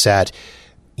or a cassette.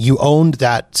 You owned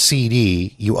that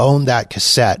CD, you owned that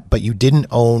cassette, but you didn't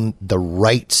own the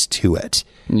rights to it.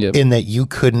 Yep. In that you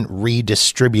couldn't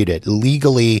redistribute it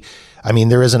legally. I mean,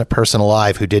 there isn't a person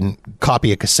alive who didn't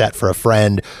copy a cassette for a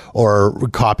friend or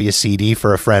copy a CD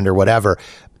for a friend or whatever.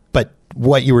 But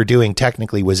what you were doing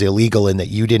technically was illegal in that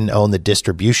you didn't own the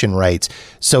distribution rights.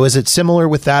 So is it similar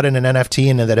with that in an NFT,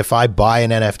 in that if I buy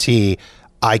an NFT,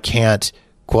 I can't,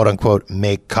 quote unquote,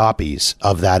 make copies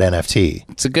of that NFT?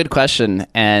 It's a good question.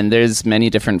 And there's many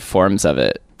different forms of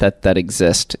it that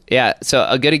exist. Yeah. So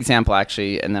a good example,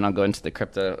 actually, and then I'll go into the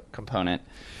crypto component.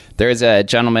 There is a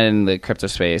gentleman in the crypto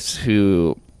space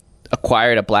who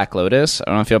acquired a Black Lotus. I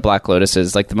don't know if you know what Black Lotus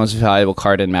is, like the most valuable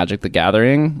card in Magic the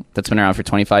Gathering that's been around for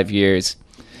 25 years.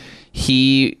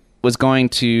 He was going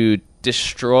to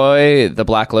destroy the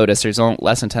Black Lotus. There's only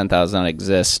less than 10,000 that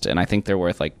exist, and I think they're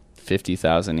worth like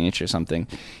 50,000 each or something.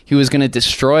 He was going to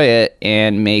destroy it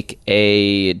and make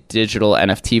a digital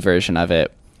NFT version of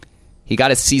it. He got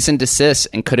a cease and desist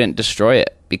and couldn't destroy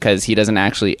it because he doesn't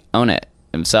actually own it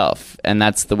himself. And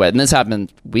that's the way. And this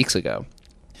happened weeks ago.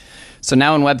 So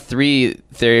now in Web3,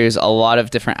 there's a lot of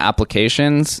different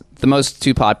applications. The most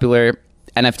 2 popular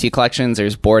NFT collections,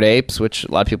 there's Bored Apes, which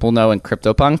a lot of people know, and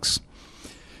CryptoPunks.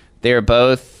 They are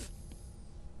both...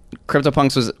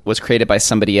 CryptoPunks was created by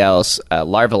somebody else,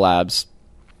 Larva Labs.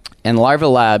 And Larva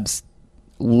Labs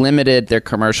limited their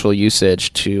commercial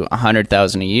usage to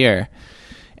 100,000 a year.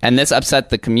 And this upset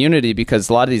the community because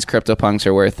a lot of these CryptoPunks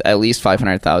are worth at least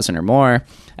 500,000 or more.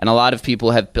 And a lot of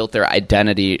people have built their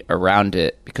identity around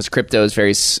it because crypto is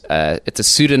it's a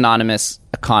pseudonymous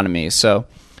economy. So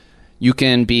you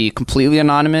can be completely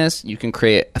anonymous, you can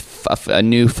create a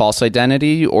new false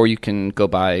identity, or you can go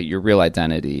by your real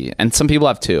identity. And some people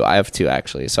have two. I have two,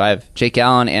 actually. So I have Jake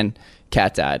Allen and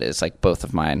Cat Dad is like both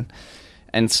of mine.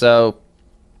 And so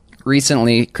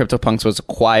recently, CryptoPunks was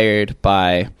acquired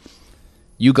by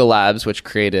Yuga Labs, which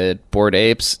created Bored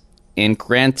Apes, and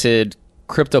granted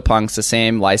CryptoPunks the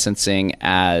same licensing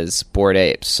as Bored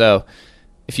Apes. So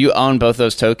if you own both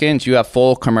those tokens, you have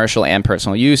full commercial and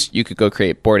personal use. You could go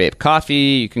create Bored Ape Coffee.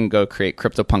 You can go create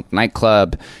CryptoPunk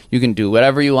Nightclub. You can do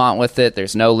whatever you want with it.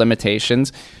 There's no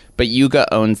limitations. But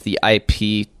Yuga owns the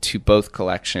IP to both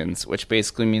collections, which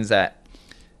basically means that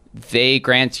they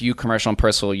grant you commercial and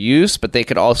personal use, but they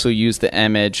could also use the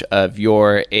image of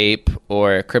your ape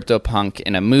or CryptoPunk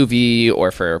in a movie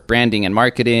or for branding and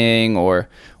marketing or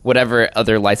whatever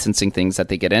other licensing things that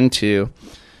they get into.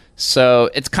 So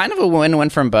it's kind of a win-win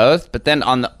from both. But then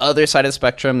on the other side of the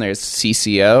spectrum, there's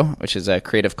CCO, which is a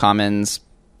Creative Commons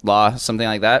law, something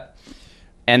like that.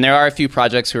 And there are a few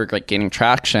projects who are like gaining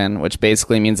traction, which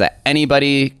basically means that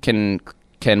anybody can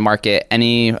market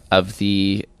any of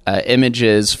the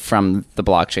images from the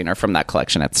blockchain or from that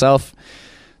collection itself.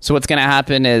 So what's going to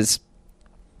happen is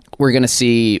we're going to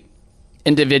see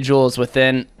individuals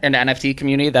within an NFT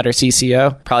community that are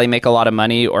CCO probably make a lot of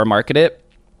money or market it.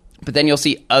 But then you'll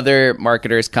see other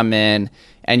marketers come in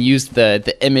and use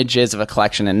the images of a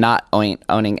collection and not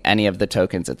owning any of the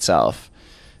tokens itself.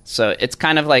 So it's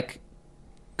kind of like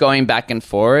going back and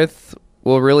forth.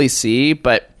 We'll really see.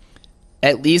 But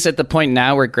at least at the point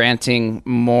now, we're granting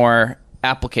more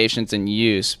applications in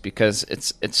use because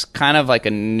it's kind of like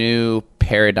a new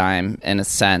paradigm in a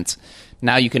sense.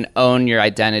 Now you can own your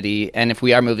identity. And if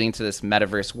we are moving into this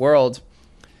metaverse world,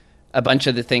 a bunch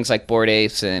of the things like Bored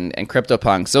Apes and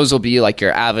CryptoPunks, those will be like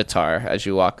your avatar as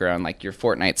you walk around, like your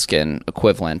Fortnite skin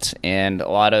equivalent. And a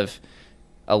lot of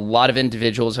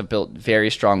individuals have built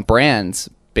very strong brands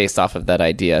based off of that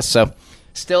idea. So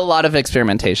still a lot of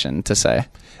experimentation to say.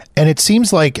 And it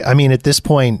seems like, I mean, at this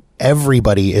point,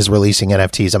 everybody is releasing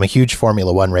NFTs. I'm a huge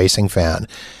Formula One racing fan.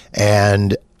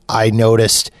 And I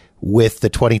noticed with the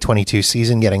 2022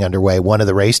 season getting underway, one of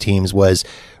the race teams was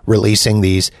releasing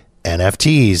these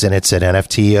NFTs, and it's an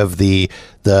NFT of the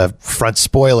front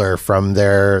spoiler from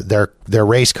their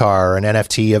race car, an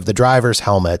NFT of the driver's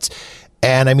helmets.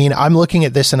 And I mean, I'm looking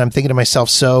at this and I'm thinking to myself,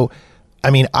 so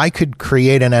I mean, I could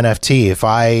create an NFT if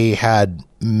I had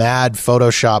mad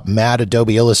Photoshop, mad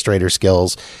Adobe Illustrator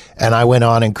skills, and I went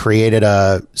on and created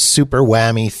a super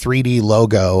whammy 3D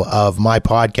logo of my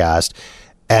podcast,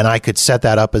 and I could set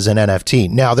that up as an NFT.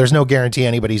 Now, there's no guarantee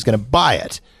anybody's going to buy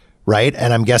it, right?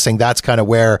 And I'm guessing that's kind of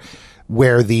where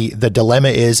the dilemma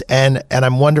is. And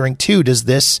I'm wondering too, does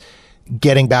this,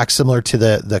 getting back similar to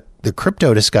the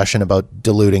crypto discussion about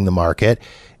diluting the market,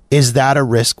 is that a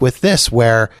risk with this,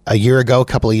 where a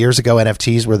couple of years ago,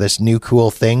 NFTs were this new cool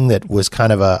thing that was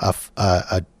kind of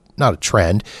a not a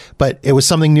trend, but it was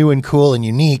something new and cool and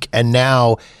unique. And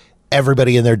now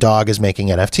everybody and their dog is making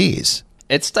NFTs.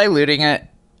 It's diluting it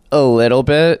a little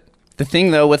bit. The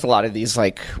thing, though, with a lot of these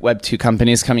like Web2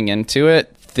 companies coming into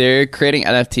it, they're creating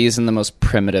NFTs in the most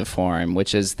primitive form,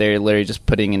 which is they're literally just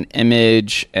putting an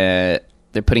image.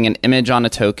 They're putting an image on a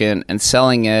token and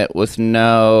selling it with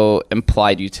no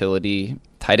implied utility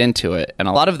tied into it. And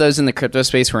a lot of those in the crypto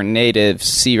space where natives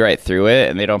see right through it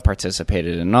and they don't participate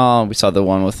in it at all. We saw the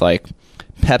one with like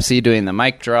Pepsi doing the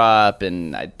mic drop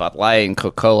and Bud Light and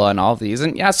Coca-Cola and all of these.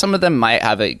 And yeah, some of them might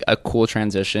have a cool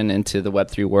transition into the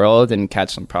Web3 world and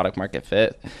catch some product market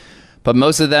fit. But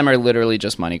most of them are literally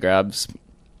just money grabs.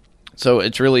 So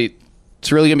it's really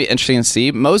going to be interesting to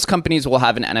see. Most companies will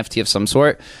have an NFT of some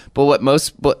sort, but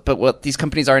what these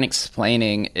companies aren't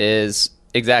explaining is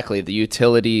exactly the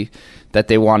utility that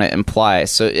they want to imply.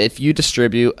 So if you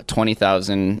distribute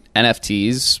 20,000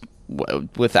 NFTs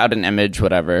without an image,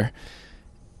 whatever,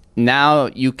 now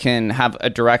you can have a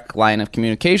direct line of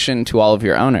communication to all of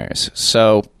your owners.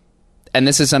 So, and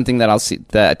this is something that I'll see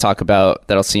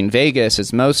in Vegas,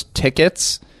 is most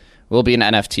tickets will be an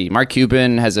NFT. Mark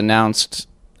Cuban has announced,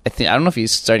 I don't know if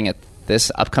he's starting at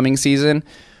this upcoming season,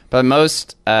 but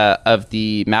most of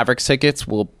the Mavericks tickets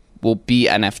will be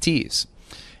NFTs.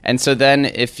 And so then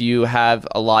if you have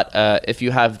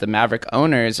the Maverick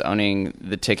owners owning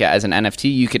the ticket as an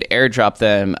NFT, you could airdrop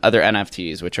them other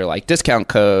NFTs, which are like discount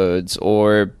codes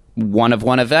or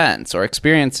one-of-one events or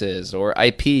experiences or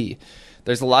IP.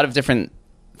 There's a lot of different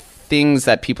things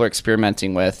that people are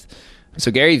experimenting with.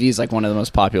 So Gary Vee is like one of the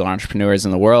most popular entrepreneurs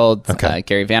in the world. Okay.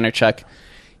 Gary Vaynerchuk.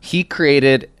 He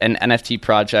created an NFT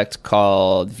project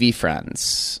called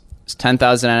VeeFriends. It's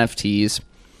 10,000 NFTs.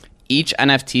 Each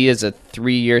NFT is a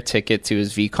 3-year ticket to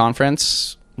his V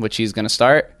conference, which he's going to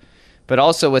start. But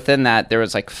also within that, there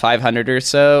was like 500 or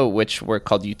so, which were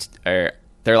called, they're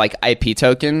like IP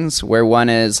tokens, where one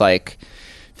is like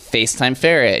FaceTime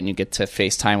Ferret, and you get to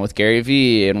FaceTime with Gary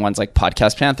Vee, and one's like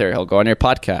Podcast Panther. He'll go on your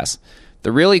podcast.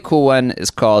 The really cool one is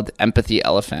called Empathy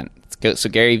Elephant. So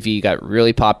Gary Vee got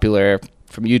really popular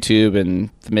from YouTube in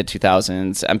the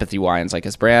mid-2000s. Empathy Wine's like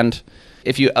his brand.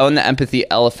 If you own the Empathy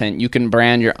Elephant, you can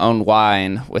brand your own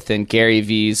wine within Gary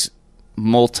Vee's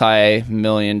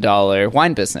multi-million-dollar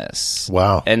wine business.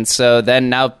 Wow. And so then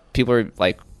now people are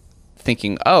like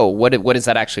thinking, oh, what is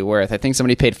that actually worth? I think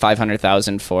somebody paid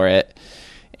 $500,000 for it.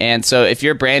 And so if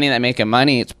you're branding that making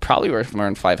money, it's probably worth more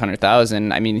than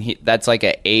 $500,000. I mean, that's like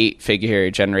an 8-figure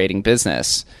generating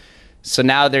business. So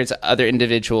now there's other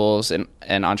individuals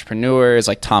and entrepreneurs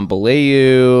like Tom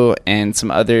Balayu and some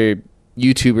other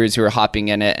YouTubers who are hopping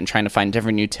in it and trying to find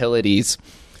different utilities.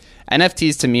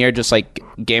 NFTs to me are just like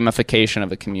gamification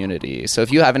of a community. So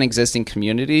if you have an existing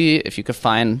community, if you could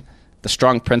find the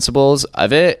strong principles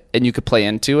of it and you could play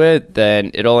into it, then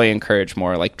it'll only encourage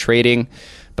more like trading.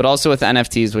 But also with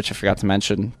NFTs, which I forgot to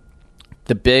mention,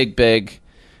 the big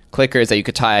clicker is that you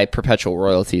could tie perpetual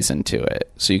royalties into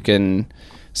it.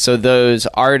 So those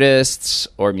artists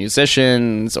or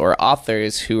musicians or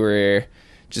authors who are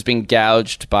just being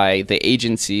gouged by the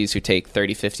agencies who take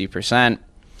 30-50%,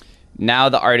 now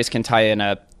the artist can tie in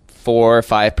a 4 or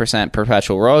 5%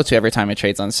 perpetual royalty every time it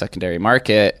trades on the secondary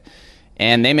market,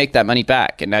 and they make that money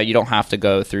back. And now you don't have to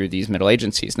go through these middle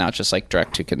agencies. Now it's just like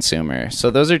direct to consumer.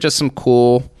 So those are just some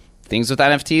cool things with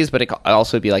NFTs, but it could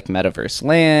also be like metaverse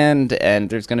land, and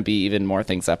there's going to be even more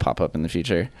things that pop up in the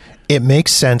future. It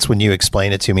makes sense when you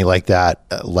explain it to me like that,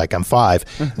 like I'm 5,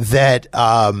 that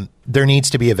there needs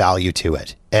to be a value to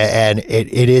it. And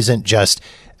it isn't just,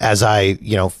 as I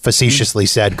facetiously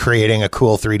said, creating a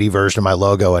cool 3D version of my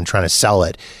logo and trying to sell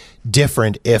it.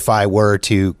 Different if I were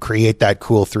to create that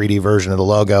cool 3D version of the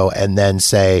logo and then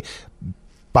say,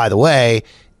 by the way,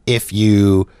 if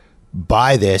you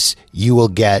buy this, you will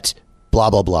get blah,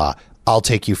 blah, blah. I'll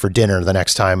take you for dinner the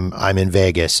next time I'm in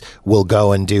Vegas. We'll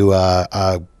go and do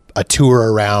a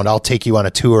tour around. I'll take you on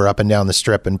a tour up and down the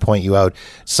strip and point you out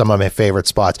some of my favorite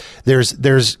spots.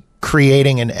 There's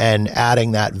creating and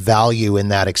adding that value in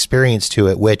that experience to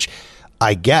it, which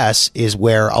I guess is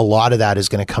where a lot of that is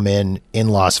going to come in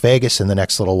Las Vegas in the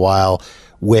next little while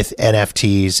with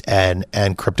NFTs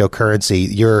and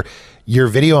cryptocurrency. Your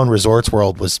video on Resorts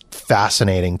World was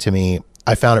fascinating to me.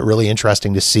 I found it really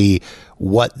interesting to see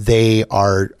what they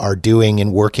are doing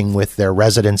in working with their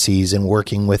residencies and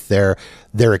working with their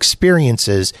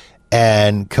experiences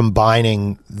and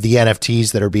combining the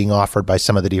NFTs that are being offered by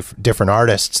some of the different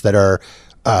artists that are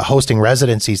hosting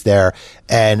residencies there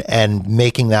and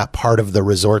making that part of the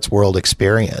Resorts World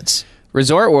experience.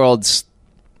 Resort World's,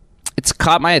 it's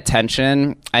caught my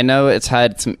attention. I know it's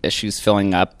had some issues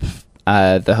filling up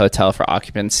the hotel for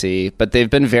occupancy, but they've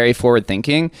been very forward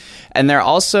thinking, and they're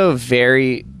also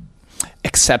very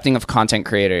accepting of content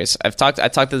creators. I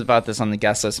talked about this on the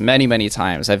guest list many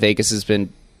times. Vegas has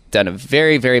done a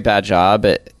very, very bad job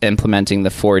at implementing the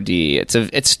 4D.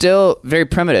 It's still very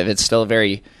primitive. It's still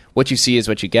very, what you see is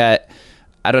what you get.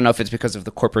 I don't know if it's because of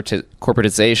the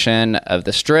corporatization of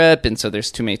the strip, and so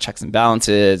there's too many checks and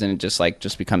balances, and it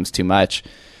just becomes too much.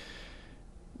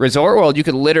 Resort World, you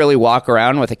could literally walk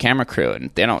around with a camera crew,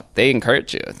 and they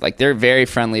encourage you. Like, they're very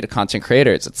friendly to content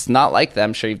creators. It's not like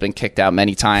them. I'm sure you've been kicked out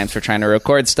many times for trying to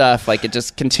record stuff. Like, it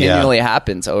just continually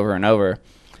happens over and over.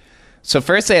 So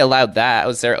first they allowed that. It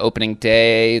was their opening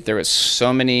day. There was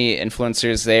so many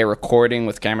influencers there recording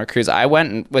with camera crews. I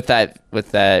went with that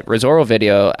Resort World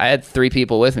video. I had 3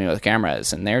 people with me with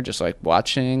cameras, and they're just like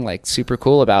watching, like super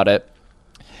cool about it.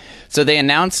 So they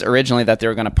announced originally that they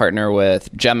were going to partner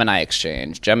with Gemini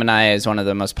Exchange. Gemini is one of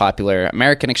the most popular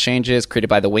American exchanges created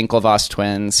by the Winklevoss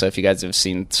twins. So if you guys have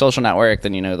seen Social Network,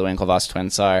 then you know who the Winklevoss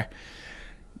twins are,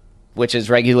 which is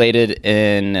regulated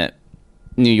in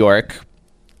New York.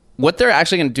 What they're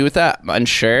actually going to do with that, I'm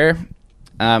unsure,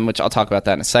 which I'll talk about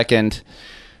that in a second.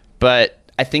 But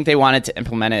I think they wanted to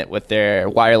implement it with their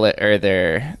wireless or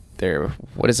their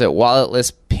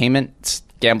walletless payments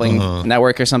gambling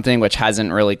network or something, which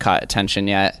hasn't really caught attention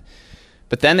yet.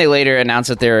 But then they later announced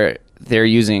that they're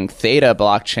using Theta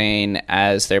blockchain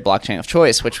as their blockchain of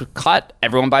choice, which caught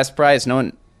everyone by surprise.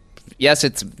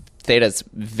 Theta's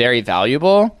very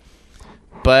valuable,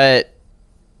 but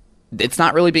it's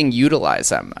not really being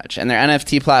utilized that much. And their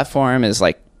NFT platform is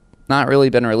like not really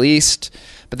been released.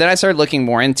 But then I started looking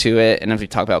more into it, and if we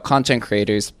talk about content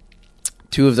creators,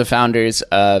 two of the founders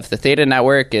of the Theta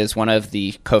Network is one of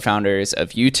the co-founders of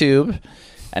YouTube,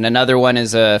 and another one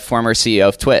is a former CEO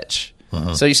of Twitch.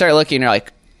 So you start looking, and you're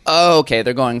like, oh, okay,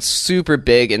 they're going super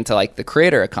big into like the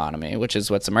creator economy, which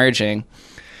is what's emerging.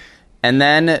 And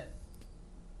then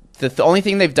the only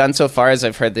thing they've done so far is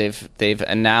I've heard they've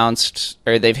announced,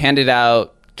 or they've handed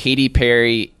out Katy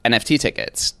Perry NFT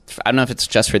tickets. I don't know if it's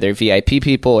just for their VIP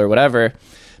people or whatever,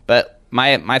 but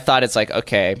my thought is like,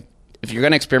 okay, if you're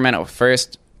going to experiment it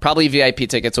first, probably VIP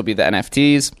tickets will be the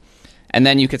NFTs. And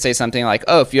then you could say something like,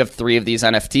 oh, if you have 3 of these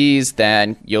NFTs,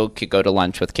 then you could go to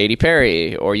lunch with Katy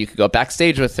Perry, or you could go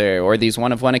backstage with her, or these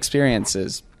one-of-one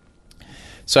experiences.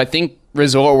 So I think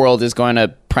Resort World is going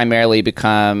to primarily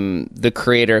become the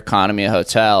creator economy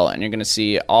hotel, and you're going to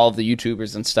see all of the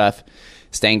YouTubers and stuff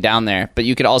staying down there. But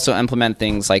you could also implement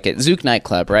things like at Zouk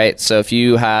nightclub, right? So if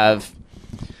you have,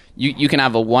 you can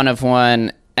have a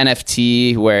one-of-one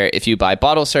NFT where if you buy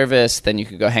bottle service, then you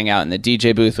could go hang out in the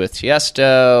DJ booth with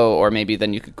Tiesto, or maybe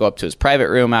then you could go up to his private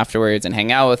room afterwards and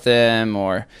hang out with him,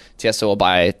 or Tiesto will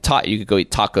buy, you could go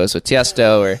eat tacos with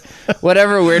Tiesto, or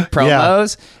whatever weird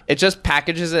promos. Yeah. It just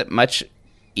packages it much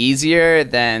easier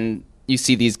than you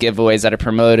see these giveaways that are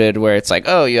promoted where it's like,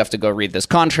 oh, you have to go read this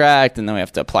contract, and then we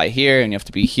have to apply here, and you have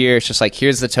to be here. It's just like,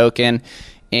 here's the token,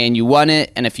 and you want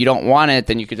it, and if you don't want it,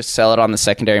 then you could just sell it on the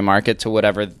secondary market to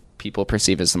whatever people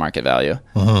perceive as the market value.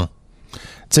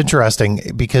 It's interesting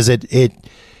because it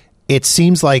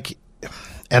seems like,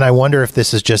 and I wonder if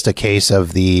this is just a case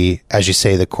of the, as you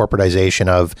say, the corporatization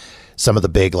of some of the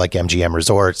big like MGM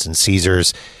Resorts and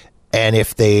Caesars, and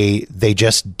if they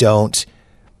just don't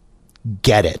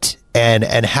get it. And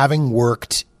having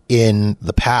worked in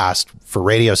the past for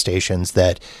radio stations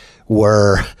that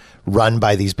were run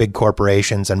by these big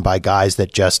corporations and by guys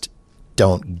that just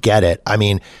don't get it. I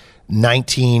mean,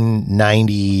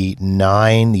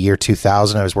 1999, the year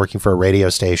 2000, I was working for a radio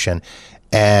station,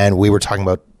 and we were talking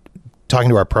to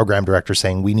our program director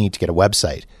saying, we need to get a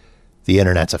website. The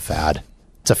internet's a fad.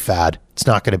 It's a fad. It's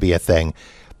not going to be a thing.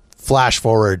 Flash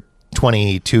forward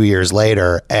 22 years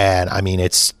later, and I mean,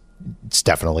 it's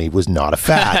definitely was not a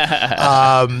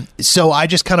fad. So I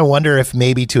just kind of wonder if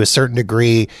maybe to a certain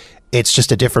degree, it's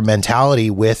just a different mentality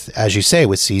with, as you say,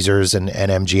 with Caesars and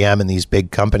MGM and these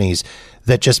big companies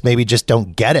that just maybe just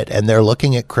don't get it. And they're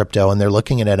looking at crypto and they're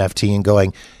looking at NFT and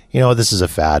going, you know, this is a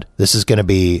fad. This is going to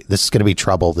be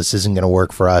trouble. This isn't going to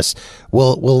work for us.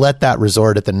 We'll let that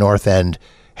resort at the North End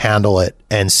handle it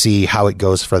and see how it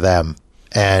goes for them.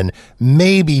 And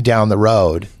maybe down the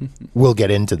road, we'll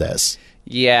get into this.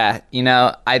 Yeah. You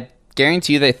know, I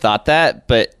guarantee you they thought that,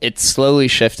 but it's slowly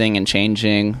shifting and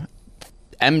changing.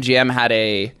 MGM had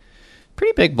a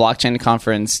pretty big blockchain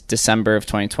conference December of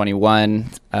 2021.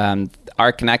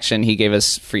 Our connection, he gave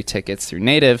us free tickets through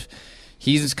Native.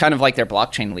 He's kind of like their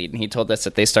blockchain lead, and he told us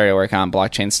that they started working on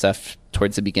blockchain stuff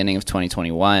towards the beginning of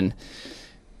 2021.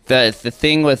 The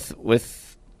thing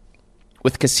with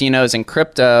casinos and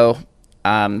crypto,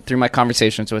 through my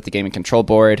conversations with the Gaming Control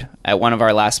Board at one of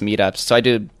our last meetups. So I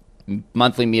do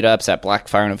monthly meetups at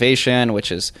Blackfire Innovation,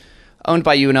 which is owned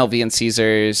by UNLV and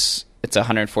Caesars. It's a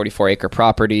 144-acre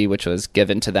property, which was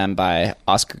given to them by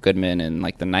Oscar Goodman in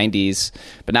like the 90s.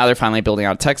 But now they're finally building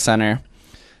out a tech center.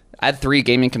 I had 3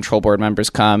 Gaming Control Board members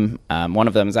come. One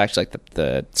of them is actually like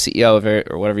the CEO of it,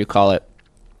 or whatever you call it.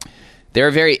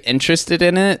 They're very interested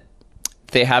in it.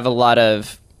 They have a lot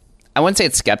of, I wouldn't say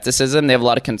it's skepticism. They have a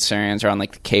lot of concerns around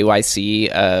like the KYC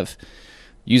of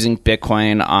using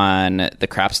Bitcoin on the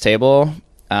craps table.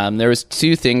 There was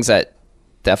 2 things that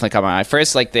definitely caught my eye.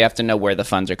 First, like they have to know where the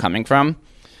funds are coming from.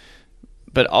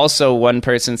 But also one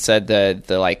person said the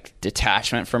like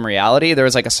detachment from reality. There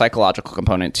was like a psychological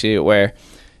component too, where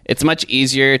it's much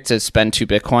easier to spend 2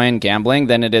 Bitcoin gambling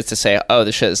than it is to say, oh,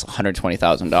 this shit is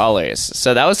 $120,000.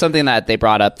 So that was something that they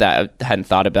brought up that I hadn't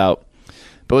thought about.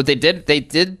 But what they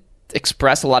did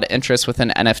express a lot of interest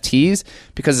within NFTs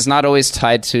because it's not always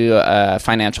tied to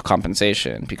financial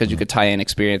compensation, because you could tie in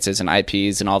experiences and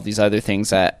IPs and all these other things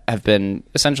that have been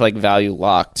essentially like value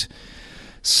locked.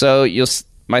 So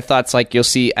my thoughts, like you'll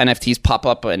see NFTs pop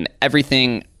up in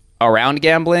everything around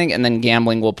gambling, and then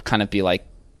gambling will kind of be like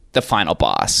the final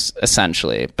boss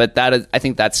essentially. But I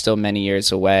think that's still many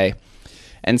years away.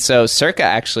 And so Circa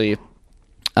actually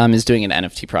is doing an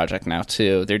NFT project now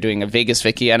too. They're doing a Vegas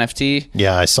Vicky NFT.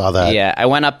 Yeah, I saw that. Yeah, I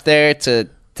went up there to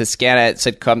scan it. It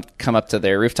said come up to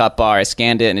their rooftop bar. I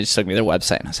scanned it and it just took me to their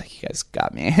website. And I was like, you guys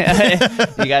got me.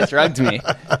 You guys drugged me.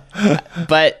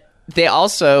 But they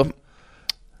also,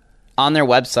 on their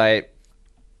website,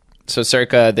 so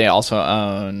Circa, they also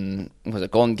own, was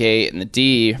it Golden Gate and the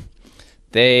D.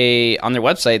 they, on their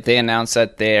website, they announced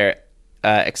that they're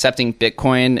accepting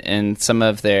Bitcoin in some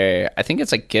of their, I think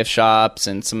it's like gift shops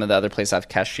and some of the other places have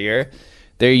cashier.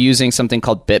 They're using something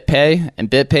called BitPay, and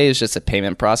BitPay is just a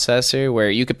payment processor where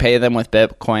you could pay them with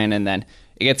Bitcoin and then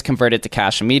it gets converted to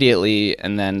cash immediately,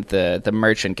 and then the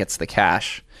merchant gets the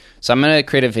cash. So I'm going to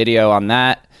create a video on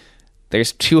that.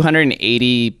 There's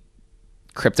 280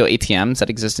 crypto ATMs that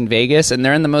exist in Vegas, and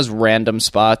they're in the most random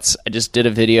spots. I just did a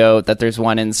video that there's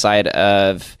one inside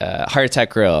of Heart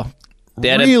Attack Grill. They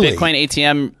had a Bitcoin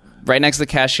ATM right next to the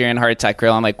cashier in Heart Attack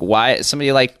Grill. I'm like, why is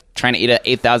somebody like trying to eat a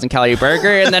 8,000 calorie burger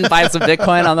and then buy some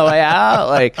Bitcoin on the way out?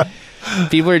 Like,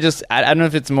 people are just, I don't know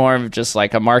if it's more of just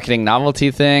like a marketing novelty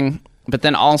thing, but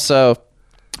then also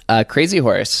Crazy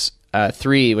Horse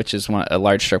 3, which is a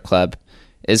large strip club,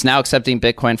 is now accepting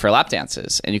Bitcoin for lap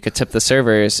dances, and you could tip the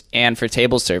servers and for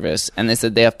table service. And they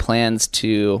said they have plans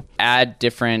to add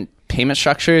different payment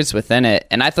structures within it.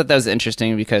 And I thought that was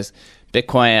interesting because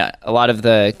Bitcoin, a lot of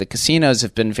the casinos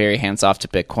have been very hands off to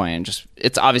Bitcoin. Just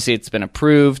it's been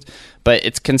approved, but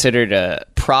it's considered a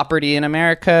property in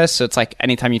America. So it's like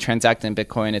anytime you transact in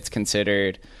Bitcoin, it's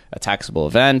considered a taxable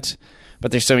event.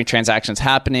 But there's so many transactions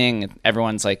happening, and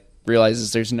everyone's like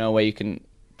realizes there's no way you can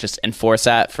just enforce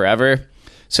that forever.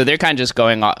 So they're kind of just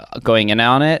going in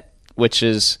on it, which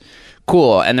is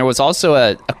cool. And there was also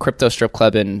a crypto strip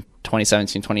club in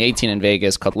 2017, 2018 in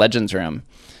Vegas called Legends Room,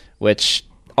 which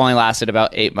only lasted about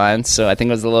 8 months. So I think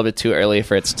it was a little bit too early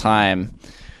for its time.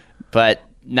 But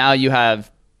now you have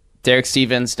Derek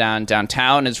Stevens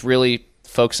downtown is really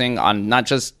focusing on not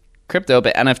just crypto,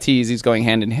 but NFTs. He's going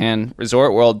hand in hand.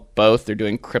 Resort World, both. They're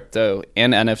doing crypto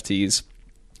and NFTs.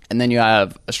 And then you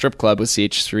have a strip club with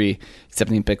CH3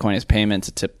 accepting Bitcoin as payment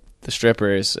to tip the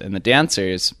strippers and the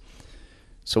dancers.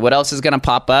 So what else is going to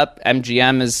pop up?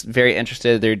 MGM is very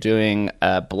interested. They're doing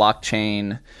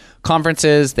blockchain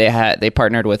conferences. They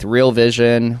partnered with Real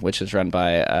Vision, which is run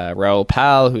by Raoul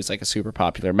Pal, who's like a super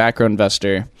popular macro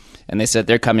investor. And they said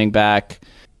they're coming back.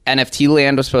 NFT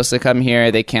Land was supposed to come here.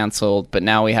 They canceled. But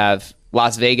now we have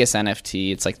Las Vegas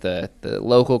NFT. It's like the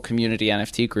local community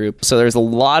NFT group. So there's a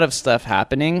lot of stuff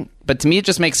happening. But to me, it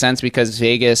just makes sense because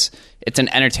Vegas, it's an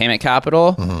entertainment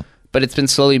capital, but it's been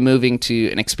slowly moving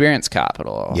to an experience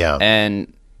capital. Yeah.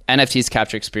 And NFTs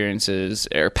capture experiences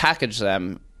or package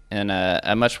them in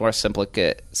a much more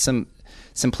simplistic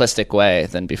way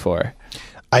than before.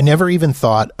 I never even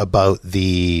thought about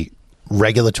the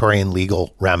regulatory and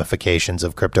legal ramifications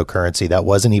of cryptocurrency. That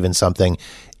wasn't even something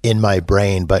in my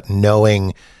brain, but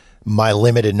knowing my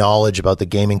limited knowledge about the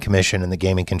Gaming Commission and the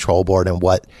Gaming Control Board and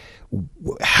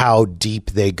how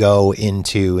deep they go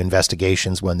into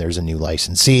investigations when there's a new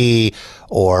licensee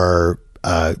or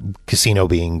a casino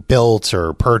being built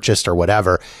or purchased or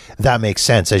whatever, that makes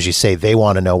sense. As you say, they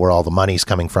want to know where all the money's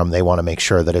coming from. They want to make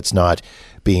sure that it's not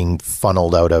being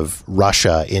funneled out of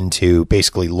Russia into,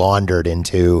 basically laundered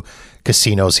into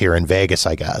casinos here in Vegas,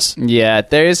 I guess. Yeah,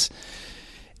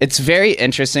 it's very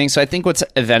interesting. So I think what's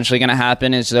eventually going to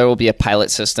happen is there will be a pilot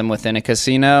system within a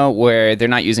casino where they're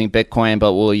not using Bitcoin,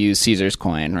 but will use Caesar's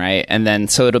coin, right? And then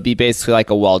so it'll be basically like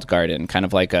a walled garden, kind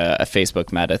of like a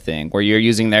Facebook meta thing where you're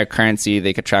using their currency.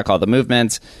 They could track all the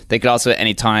movements. They could also at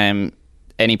any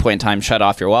point in time, shut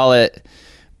off your wallet.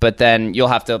 But then you'll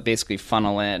have to basically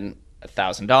funnel in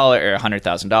 $1,000 or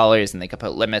 $100,000, and they could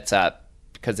put limits up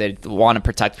because they want to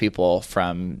protect people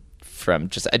from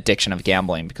just addiction of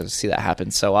gambling, because we see that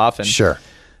happen so often. Sure.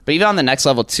 But even on the next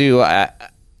level too,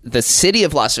 the city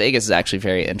of Las Vegas is actually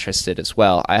very interested as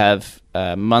well. I have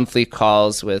monthly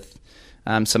calls with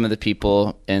some of the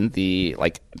people in the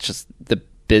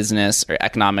business or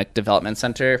economic development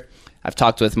center. I've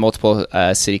talked with multiple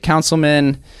city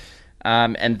councilmen,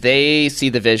 and they see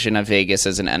the vision of Vegas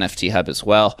as an NFT hub as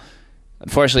well.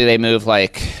 Unfortunately, they move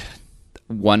like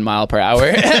 1 mile per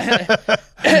hour,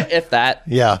 if that.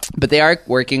 Yeah. But they are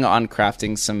working on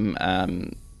crafting some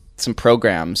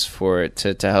programs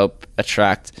to help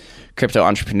attract crypto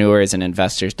entrepreneurs and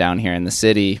investors down here in the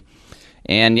city.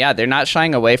 And yeah, they're not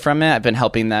shying away from it. I've been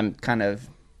helping them kind of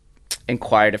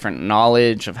acquire different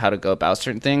knowledge of how to go about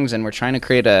certain things. And we're trying to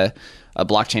create a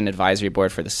blockchain advisory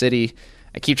board for the city.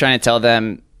 I keep trying to tell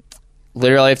them,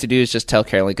 literally all you have to do is just tell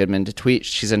Carolyn Goodman to tweet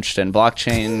she's interested in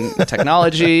blockchain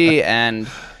technology, and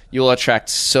you will attract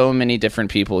so many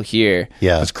different people here.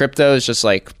 Yeah. Because crypto is just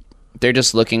like, they're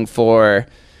just looking for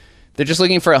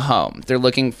a home. They're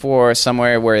looking for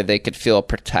somewhere where they could feel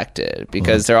protected,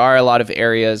 because there are a lot of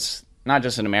areas, not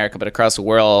just in America, but across the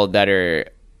world, that are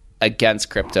against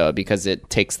crypto because it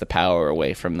takes the power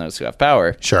away from those who have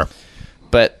power. Sure.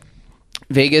 But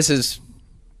Vegas is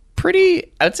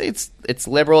pretty, I would say it's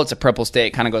liberal. It's a purple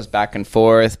state, kind of goes back and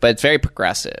forth, but it's very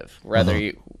progressive,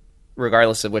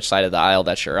 regardless of which side of the aisle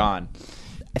that you're on.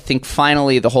 I think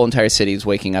finally the whole entire city is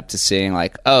waking up to seeing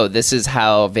like, oh, this is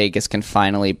how Vegas can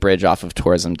finally bridge off of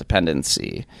tourism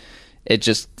dependency. It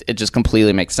just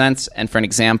completely makes sense. And for an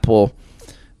example,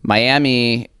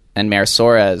 Miami and Mayor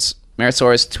Soares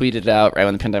tweeted out right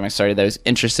when the pandemic started that he was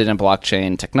interested in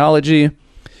blockchain technology.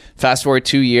 Fast forward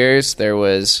 2 years, there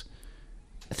was,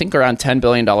 I think, around $10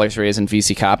 billion raised in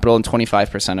VC capital, and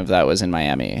 25% of that was in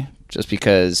Miami, just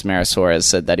because Mayor Soares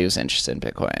said that he was interested in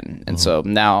Bitcoin. And so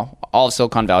now all of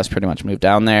Silicon Valley's pretty much moved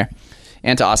down there,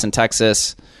 and to Austin,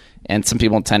 Texas, and some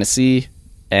people in Tennessee,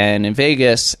 and in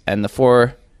Vegas, and the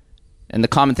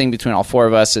common thing between all four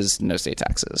of us is no state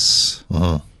taxes.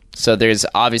 So there's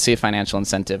obviously a financial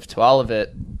incentive to all of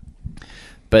it.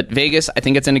 But Vegas, I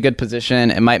think it's in a good position.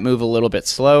 It might move a little bit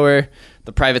slower.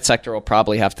 The private sector will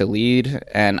probably have to lead.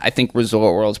 And I think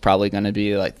Resort World's probably going to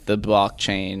be like the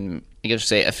blockchain, I guess you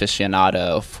say,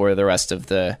 aficionado for the rest of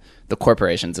the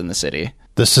corporations in the city.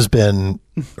 This has been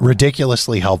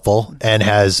ridiculously helpful and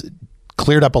has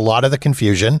cleared up a lot of the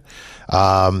confusion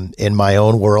in my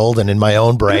own world and in my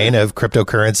own brain of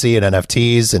cryptocurrency and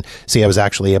NFTs. And see, I was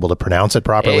actually able to pronounce it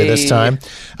properly this time.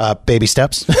 Baby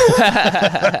steps.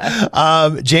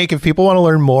 Jake, if people want to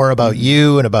learn more about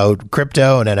you and about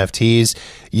crypto and NFTs,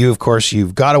 of course,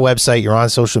 you've got a website, you're on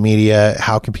social media.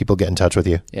 How can people get in touch with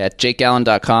you? Yeah,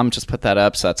 jakegallon.com. Just put that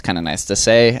up. So that's kind of nice to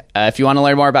say. If you want to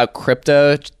learn more about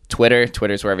crypto,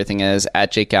 Twitter's where everything is,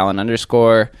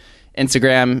 @JakeGallon_.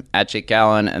 Instagram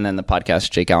 @JakeGallon, and then the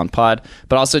podcast Jake Gallon Pod.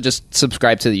 But also just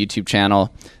subscribe to the YouTube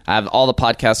channel. I have all the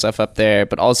podcast stuff up there,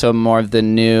 but also more of the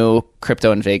new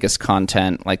crypto in Vegas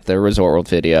content, like the Resort World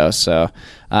video. So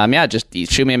just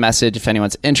shoot me a message if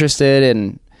anyone's interested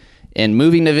in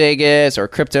moving to Vegas or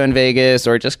crypto in Vegas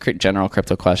or just general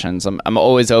crypto questions. I'm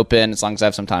always open. As long as I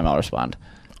have some time, I'll respond.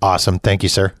 Awesome. Thank you,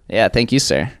 sir. Yeah, thank you,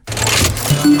 sir.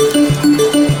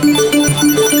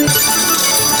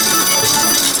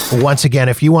 Once again,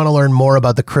 if you want to learn more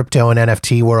about the crypto and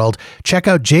NFT world, check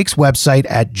out Jake's website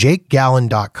at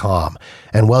jakegallon.com.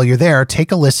 And while you're there,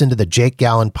 take a listen to the Jake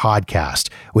Gallon podcast,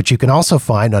 which you can also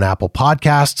find on Apple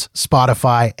Podcasts,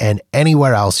 Spotify, and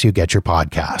anywhere else you get your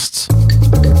podcasts.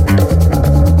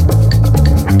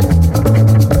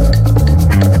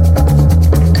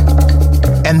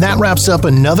 And that wraps up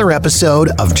another episode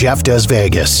of Jeff Does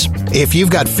Vegas. If you've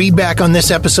got feedback on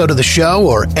this episode of the show,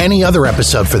 or any other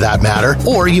episode for that matter,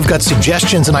 or you've got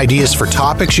suggestions and ideas for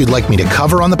topics you'd like me to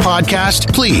cover on the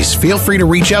podcast, please feel free to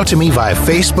reach out to me via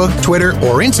Facebook, Twitter,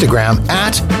 or Instagram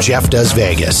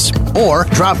 @JeffDoesVegas. Or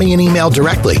drop me an email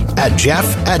directly at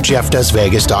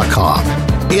jeff@jeffdoesvegas.com.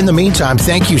 In the meantime,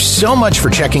 thank you so much for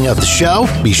checking out the show.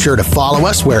 Be sure to follow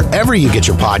us wherever you get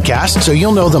your podcasts so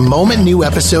you'll know the moment new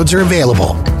episodes are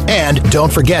available. And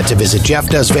don't forget to visit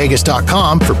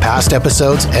jeffdoesvegas.com for past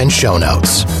episodes and show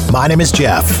notes. My name is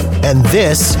Jeff, and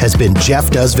this has been Jeff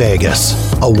Does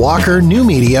Vegas, a Walker New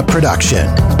Media production.